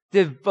Jew,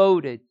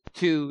 devoted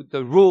to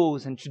the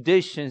rules and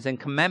traditions and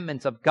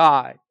commandments of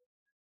God.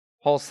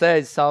 Paul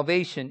says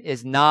salvation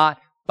is not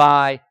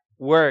by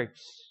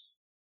works.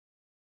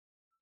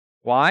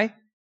 Why?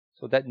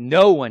 So that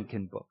no one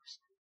can boast.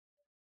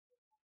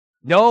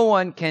 No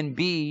one can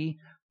be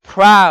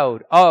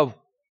proud of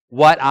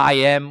what I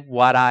am,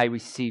 what I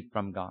received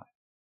from God.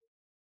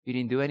 You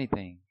didn't do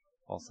anything,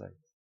 Paul says.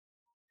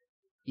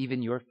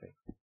 Even your faith.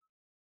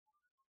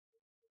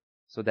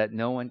 So that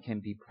no one can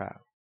be proud.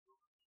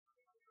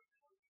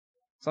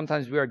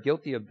 Sometimes we are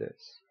guilty of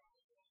this.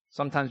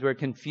 Sometimes we're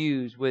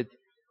confused with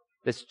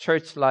this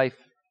church life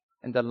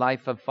and the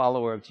life of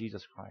follower of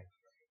Jesus Christ.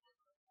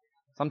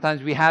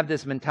 Sometimes we have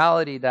this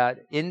mentality that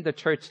in the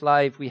church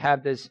life, we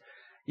have this,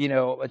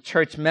 a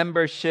church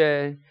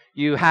membership.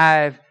 You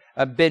have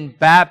been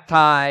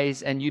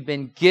baptized and you've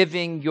been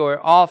giving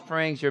your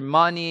offerings, your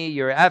money,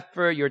 your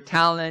effort, your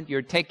talent.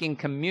 You're taking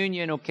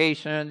communion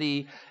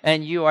occasionally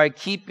and you are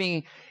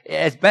keeping,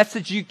 as best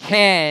as you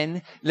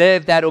can,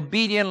 live that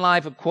obedient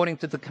life according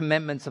to the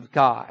commandments of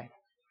God.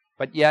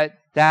 But yet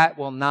that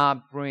will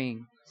not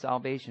bring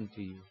salvation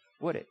to you,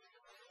 would it?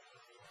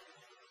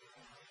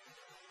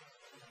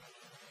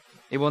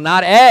 It will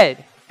not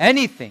add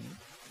anything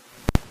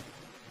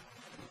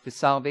to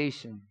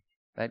salvation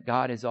that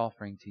God is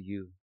offering to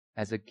you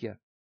as a gift.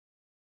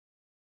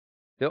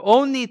 The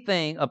only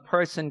thing a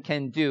person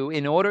can do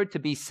in order to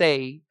be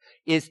saved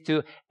is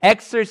to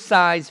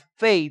exercise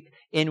faith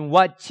in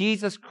what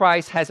Jesus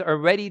Christ has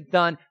already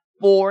done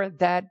for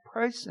that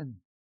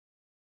person.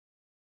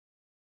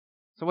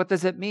 So what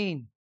does it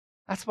mean?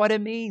 That's what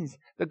it means.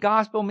 The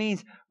gospel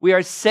means we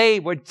are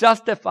saved, we're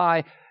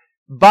justified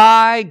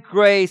by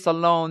grace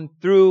alone,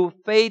 through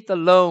faith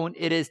alone.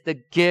 It is the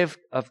gift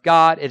of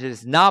God. It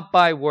is not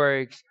by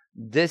works.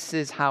 This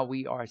is how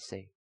we are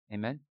saved.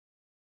 Amen?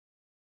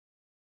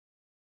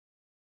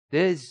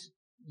 This,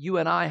 you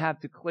and I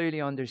have to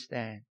clearly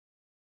understand.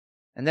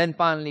 And then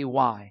finally,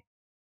 why?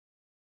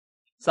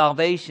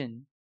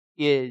 Salvation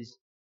is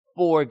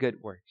for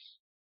good works.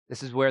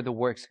 This is where the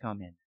works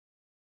come in.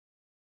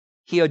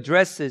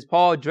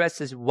 Paul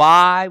addresses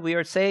why we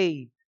are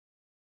saved.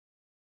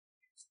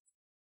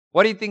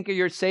 What do you think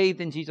you're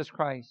saved in Jesus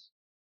Christ?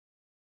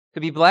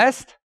 To be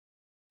blessed?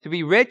 To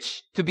be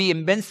rich? To be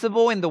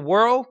invincible in the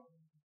world?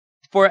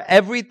 For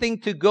everything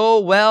to go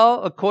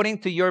well according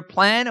to your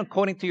plan,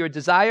 according to your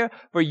desire?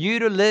 For you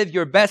to live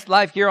your best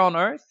life here on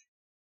earth?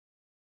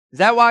 Is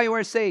that why you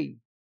are saved?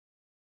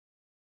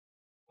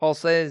 Paul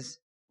says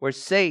we're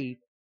saved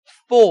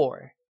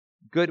for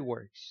good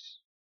works,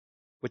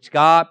 which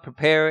God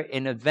prepared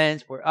in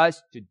advance for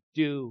us to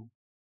do,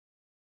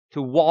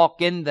 to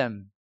walk in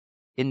them,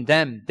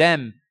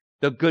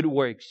 the good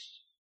works.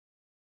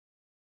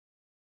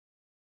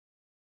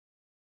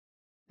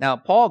 Now,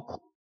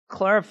 Paul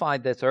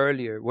clarified this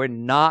earlier. We're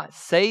not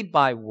saved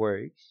by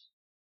works,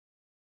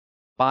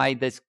 by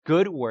this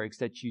good works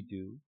that you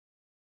do.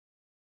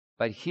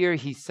 But here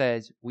he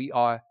says we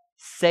are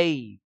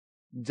saved,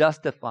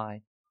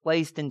 justified,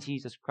 placed in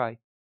Jesus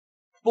Christ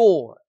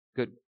for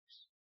good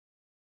works.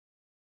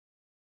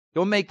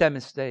 Don't make that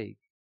mistake.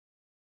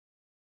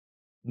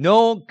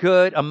 No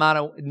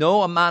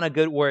amount of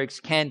good works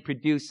can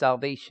produce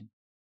salvation.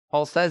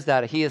 Paul says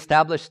that. He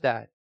established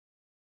that.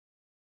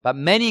 But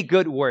many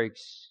good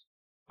works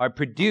are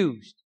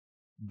produced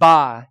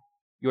by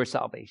your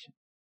salvation.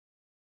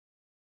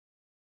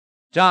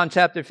 John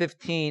chapter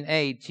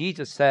 15:8,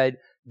 Jesus said,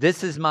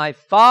 "This is my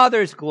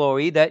Father's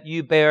glory, that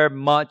you bear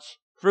much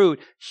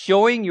fruit,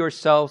 showing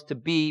yourselves to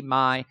be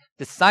my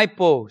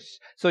disciples."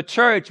 So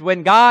church,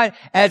 when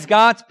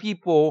God's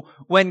people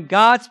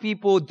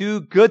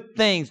do good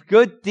things,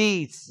 good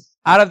deeds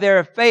out of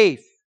their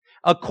faith,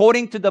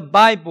 according to the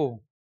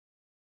Bible,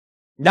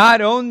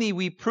 not only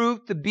we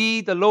prove to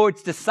be the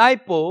Lord's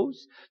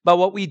disciples, but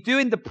what we do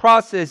in the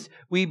process,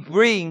 we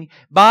bring,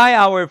 by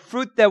our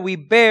fruit that we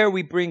bear,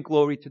 we bring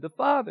glory to the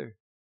Father.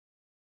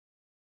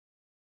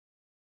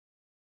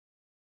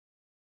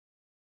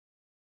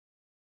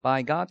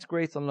 By God's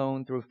grace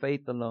alone, through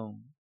faith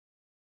alone,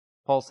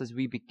 Paul says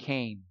we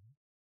became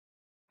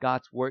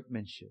God's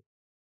workmanship.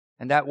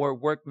 And that word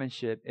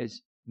workmanship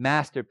is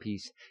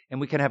masterpiece. And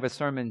we can have a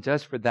sermon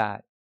just for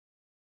that.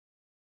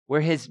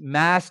 We're His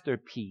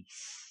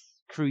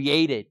masterpiece,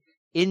 created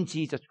in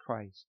Jesus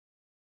Christ.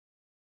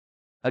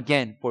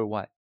 Again, for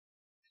what?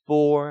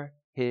 For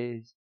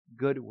His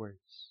good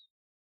works.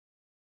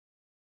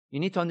 You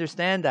need to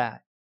understand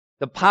that.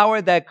 The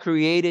power that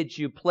created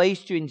you,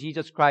 placed you in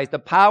Jesus Christ, the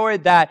power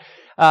that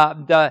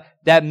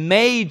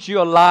made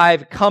you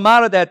alive, come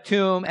out of that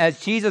tomb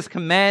as Jesus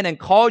commanded and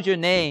called your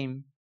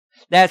name,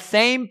 that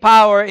same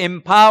power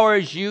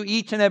empowers you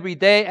each and every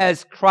day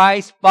as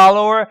Christ's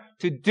follower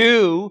to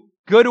do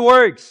good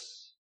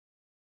works.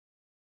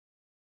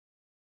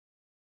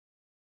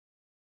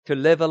 To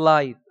live a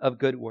life of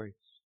good works.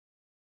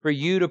 For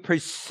you to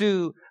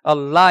pursue a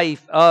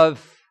life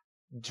of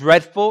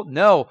joyful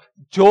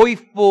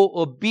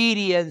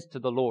obedience to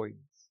the Lord,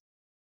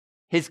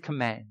 His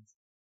commands.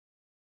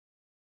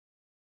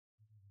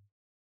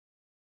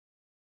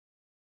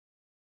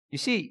 You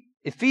see,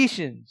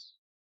 Ephesians,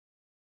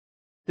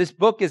 this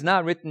book is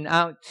not written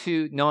out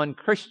to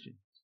non-Christians.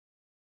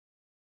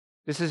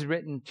 This is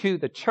written to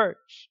the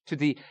church, to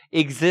the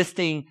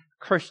existing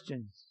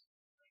Christians.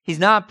 He's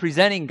not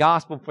presenting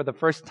gospel for the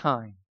first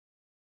time.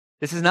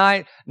 This is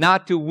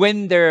not to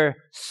win their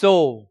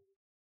soul,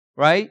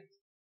 right?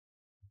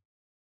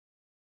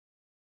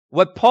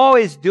 What Paul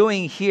is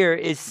doing here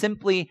is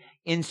simply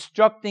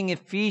instructing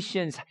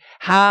Ephesians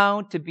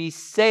how to be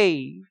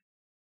saved.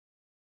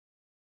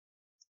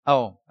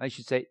 Oh, I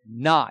should say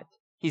not.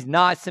 He's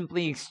not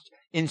simply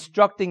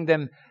instructing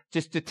them,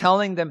 just to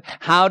telling them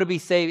how to be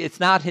saved.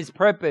 It's not his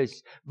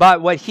purpose.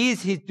 But what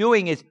he's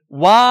doing is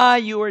why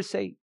you are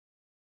saved.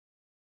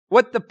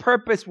 What the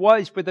purpose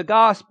was for the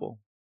gospel.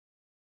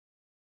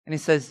 And he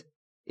says,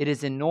 it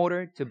is in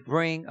order to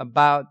bring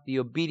about the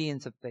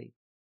obedience of faith.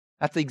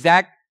 That's the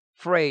exact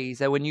phrase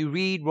that when you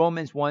read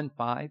Romans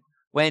 1:5,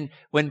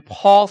 when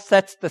Paul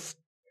sets the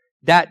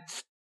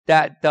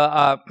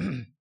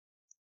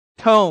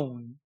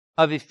tone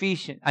of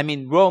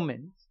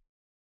Romans,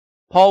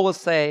 Paul will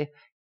say,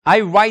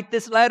 I write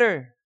this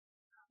letter.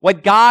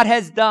 What God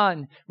has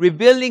done,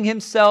 revealing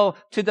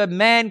Himself to the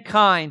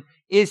mankind,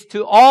 is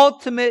to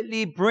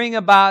ultimately bring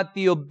about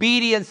the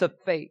obedience of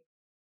faith.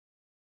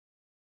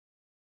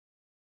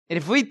 And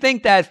if we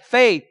think that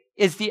faith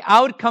is the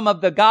outcome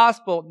of the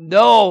gospel,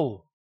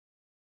 no.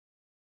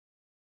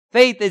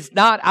 Faith is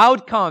not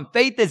outcome.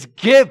 Faith is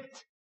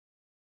gift.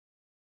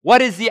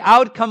 What is the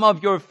outcome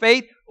of your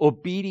faith?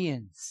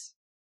 Obedience.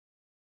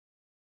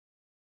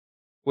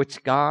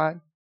 Which God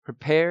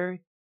prepared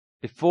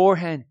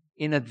beforehand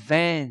in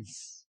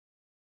advance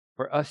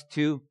for us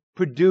to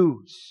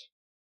produce.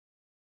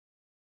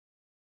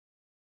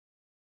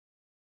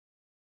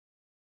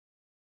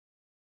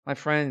 My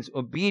friends,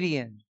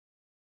 obedience,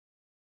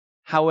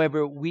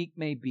 however weak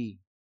may be,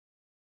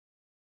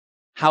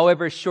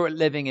 however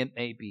short-living it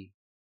may be,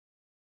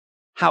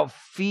 how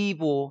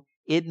feeble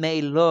it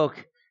may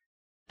look,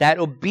 that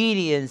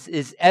obedience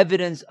is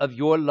evidence of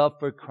your love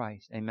for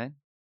Christ. Amen?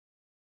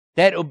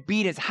 That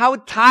obedience, how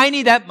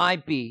tiny that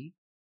might be,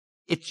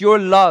 it's your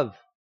love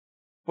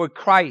for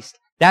Christ.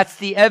 That's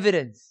the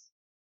evidence.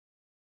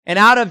 And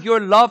out of your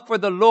love for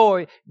the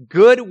Lord,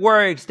 good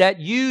works that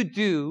you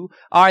do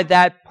are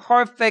that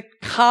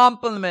perfect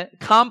complement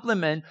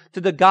to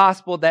the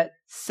gospel that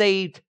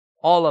saved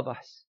all of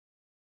us.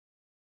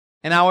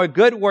 And our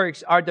good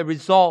works are the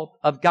result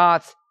of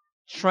God's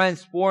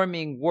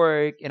transforming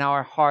work in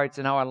our hearts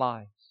and our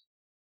lives.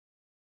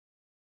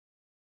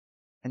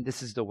 And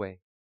this is the way.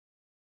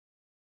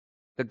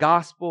 The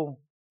gospel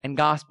and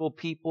gospel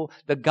people,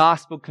 the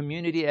gospel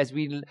community, as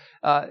we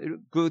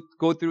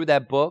go through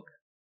that book,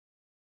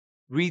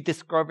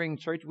 Rediscovering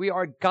Church, we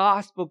are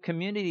gospel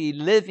community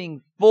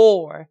living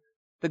for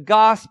the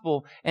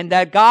gospel. And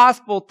that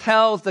gospel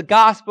tells the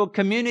gospel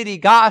community,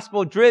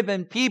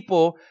 gospel-driven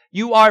people,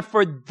 you are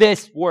for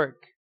this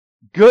work,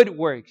 good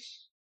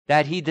works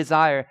that He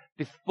desires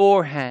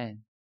beforehand.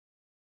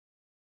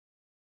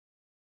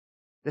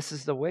 This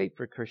is the way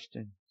for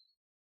Christians.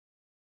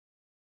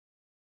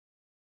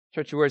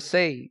 Church, you are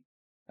saved,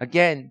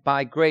 again,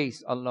 by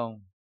grace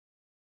alone,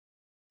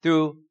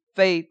 through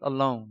faith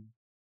alone,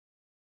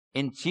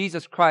 in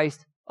Jesus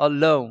Christ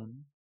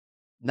alone,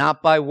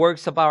 not by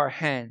works of our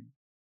hand,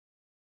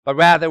 but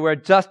rather we're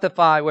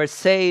justified, we're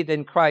saved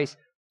in Christ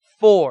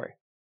for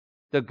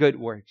the good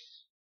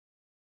works.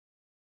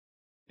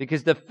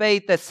 Because the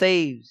faith that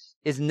saves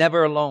is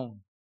never alone.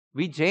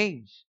 Read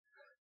James.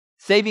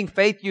 Saving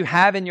faith you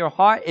have in your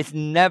heart is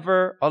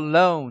never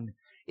alone.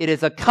 It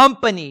is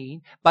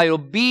accompanied by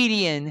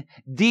obedient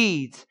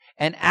deeds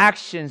and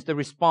actions, the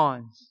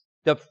response.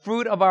 The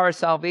fruit of our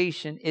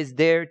salvation is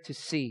there to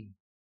see.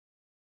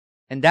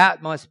 And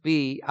that must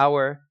be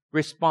our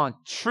response,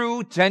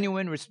 true,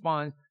 genuine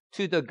response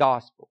to the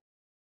gospel.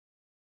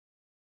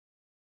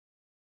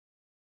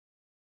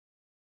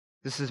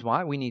 This is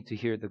why we need to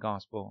hear the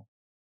gospel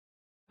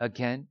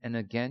again and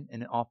again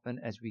and often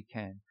as we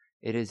can.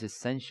 It is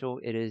essential,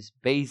 it is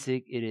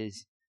basic, it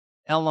is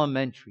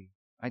elementary.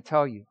 I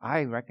tell you,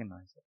 I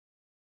recognize it.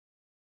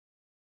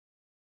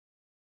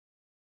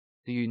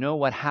 Do you know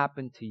what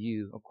happened to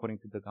you according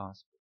to the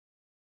gospel?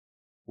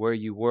 Where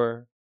you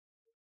were,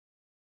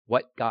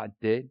 what God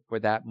did for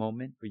that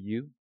moment for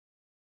you,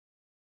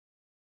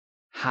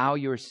 how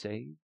you're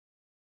saved?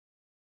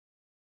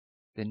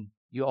 Then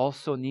you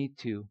also need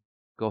to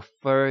go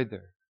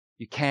further.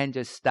 You can't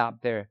just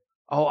stop there.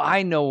 Oh,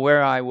 I know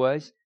where I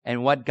was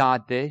and what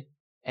God did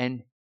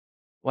and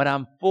what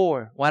I'm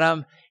for, what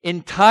I'm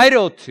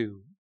entitled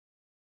to,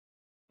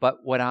 but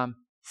what I'm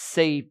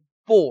saved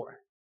for,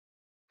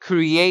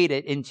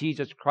 created in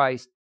Jesus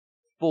Christ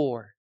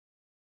for.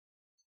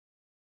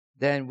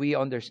 Then we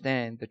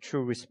understand the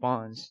true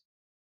response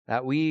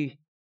that we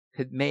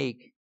could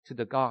make to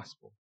the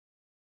gospel.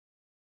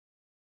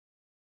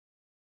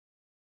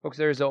 Folks,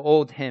 there's an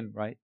old hymn,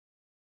 right?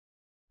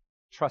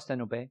 Trust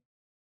and obey.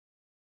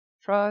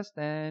 Trust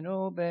and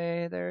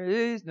obey, there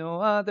is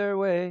no other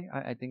way.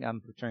 I think I'm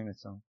butchering the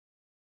song.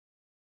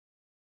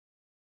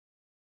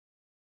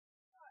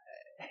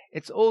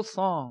 It's old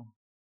song.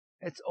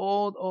 It's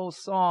old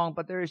song,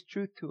 but there is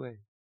truth to it.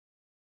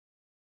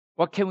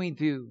 What can we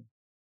do?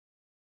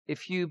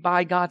 If you,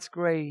 by God's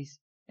grace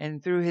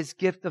and through His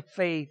gift of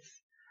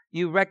faith,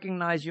 you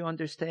recognize, you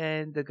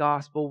understand the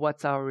gospel,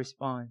 what's our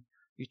response?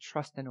 You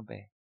trust and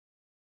obey.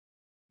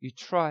 You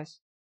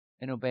trust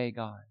and obey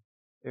God.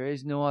 There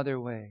is no other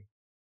way.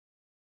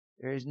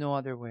 There is no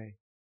other way.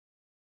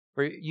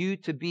 For you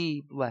to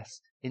be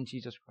blessed in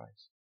Jesus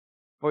Christ.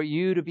 For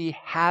you to be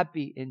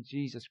happy in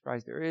Jesus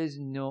Christ. There is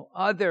no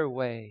other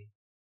way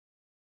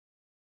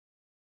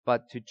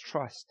but to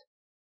trust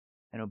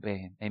and obey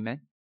Him.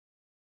 Amen?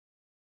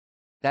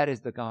 That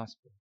is the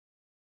gospel.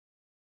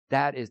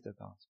 That is the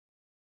gospel.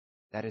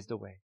 That is the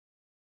way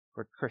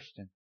for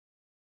Christians.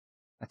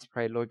 Let's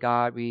pray. Lord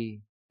God,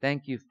 we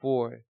thank You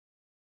for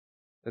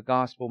the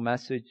gospel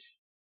message.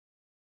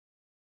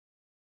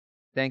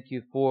 Thank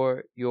You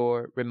for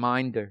Your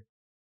reminder.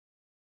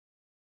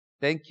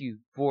 Thank You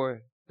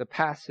for the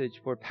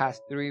passage for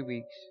past 3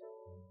 weeks.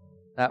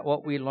 That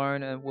what we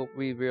learned and what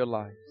we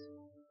realized.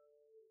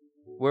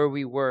 Where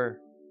we were.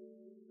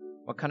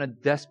 What kind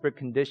of desperate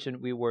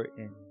condition we were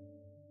in.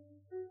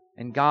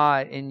 And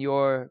God, in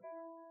Your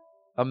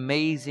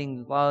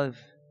amazing love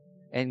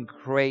and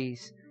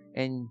grace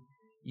and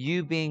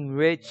You being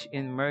rich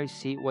in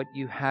mercy, what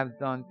You have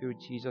done through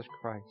Jesus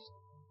Christ.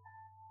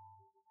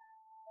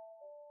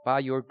 By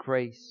Your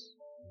grace,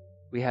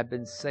 we have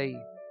been saved.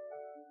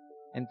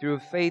 And through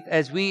faith,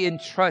 as we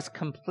entrust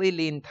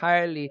completely,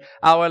 entirely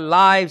our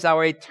lives,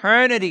 our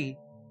eternity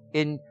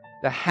in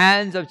the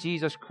hands of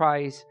Jesus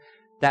Christ,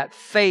 that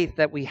faith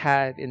that we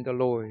have in the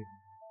Lord,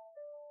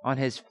 on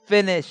His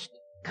finished,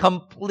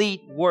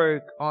 complete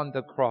work on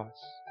the cross,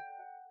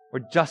 we're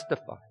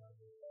justified.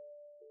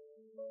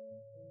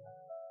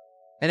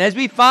 And as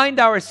we find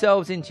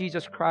ourselves in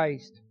Jesus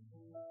Christ,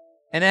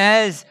 and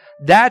as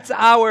that's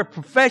our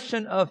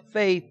profession of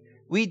faith,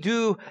 We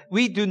do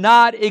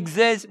not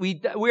exist.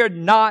 We are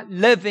not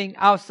living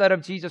outside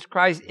of Jesus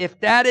Christ. If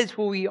that is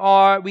who we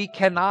are, we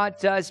cannot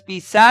just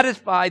be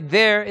satisfied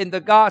there in the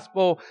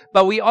gospel,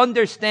 but we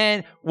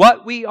understand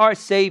what we are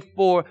saved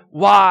for.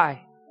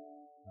 Why?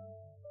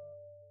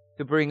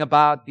 To bring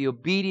about the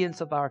obedience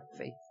of our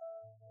faith.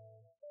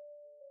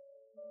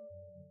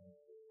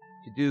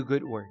 To do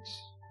good works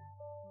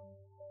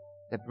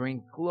that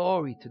bring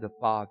glory to the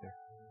Father.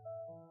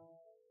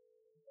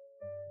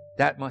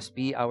 That must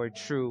be our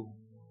true,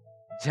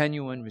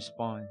 genuine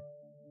response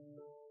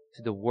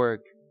to the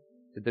work,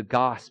 to the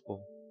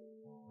gospel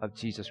of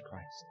Jesus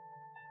Christ.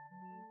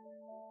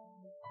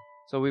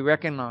 So we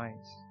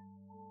recognize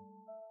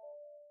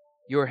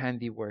your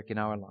handiwork in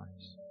our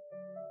lives.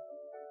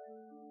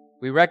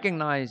 We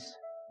recognize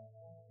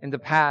in the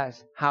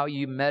past how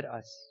you met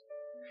us,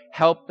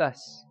 helped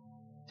us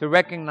to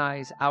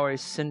recognize our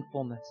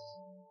sinfulness,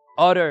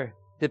 utter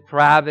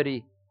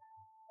depravity.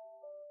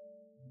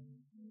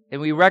 And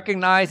we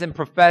recognize and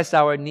profess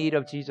our need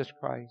of Jesus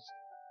Christ,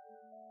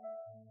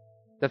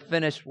 the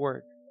finished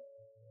work.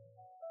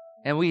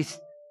 And we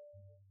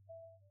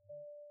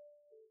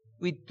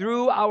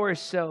threw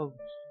ourselves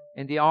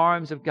in the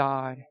arms of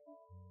God,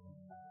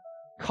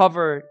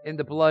 covered in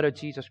the blood of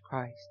Jesus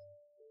Christ,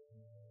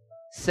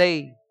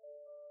 saved,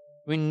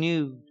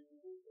 renewed,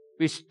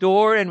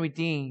 restored and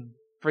redeemed,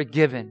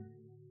 forgiven.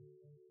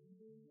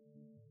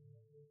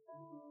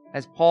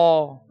 As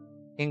Paul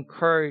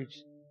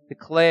encouraged,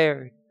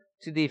 declared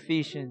to the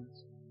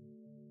Ephesians,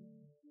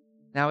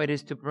 now it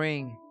is to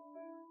bring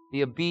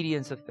the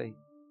obedience of faith.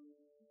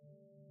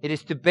 It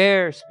is to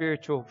bear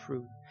spiritual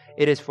fruit.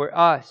 It is for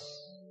us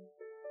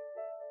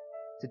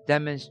to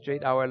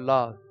demonstrate our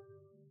love,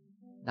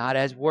 not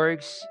as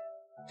works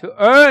to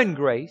earn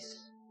grace,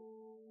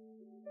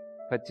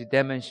 but to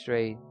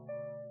demonstrate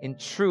in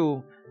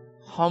true,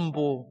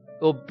 humble,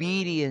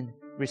 obedient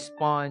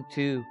response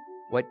to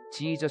what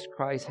Jesus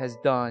Christ has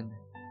done,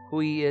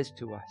 who He is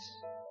to us.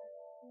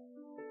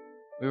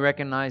 We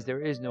recognize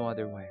there is no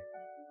other way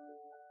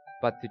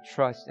but to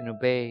trust and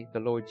obey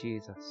the Lord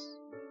Jesus.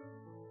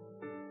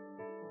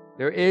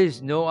 There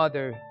is no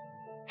other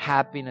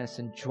happiness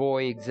and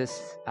joy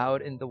exists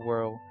out in the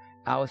world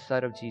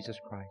outside of Jesus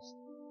Christ.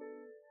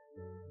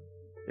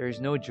 There is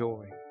no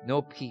joy,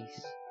 no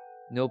peace,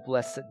 no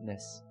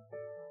blessedness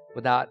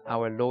without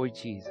our Lord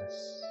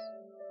Jesus.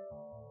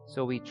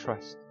 So we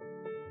trust.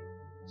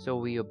 So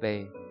we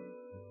obey.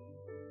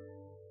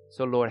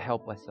 So Lord,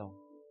 help us all.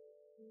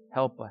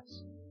 Help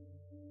us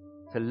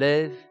to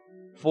live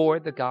for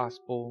the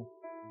gospel,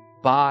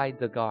 by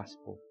the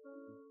gospel.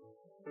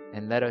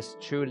 And let us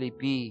truly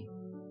be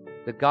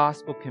the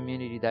gospel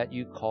community that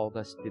you called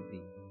us to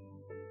be.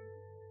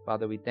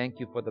 Father, we thank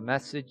you for the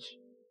message.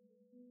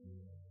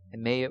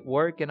 And may it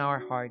work in our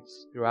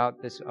hearts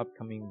throughout this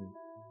upcoming week.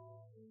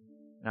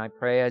 And I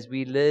pray as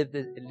we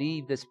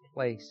leave this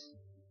place,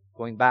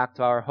 going back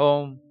to our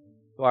home,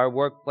 to our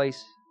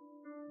workplace,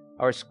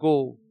 our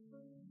school,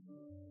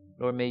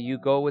 Lord, may you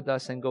go with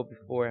us and go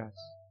before us.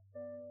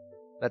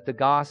 Let the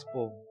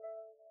gospel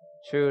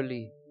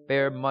truly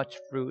bear much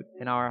fruit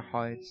in our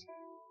hearts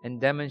and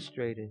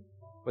demonstrate it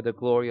for the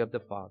glory of the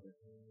Father.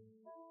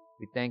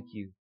 We thank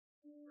you.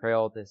 Pray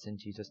all this in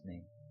Jesus'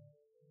 name.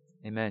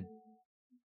 Amen.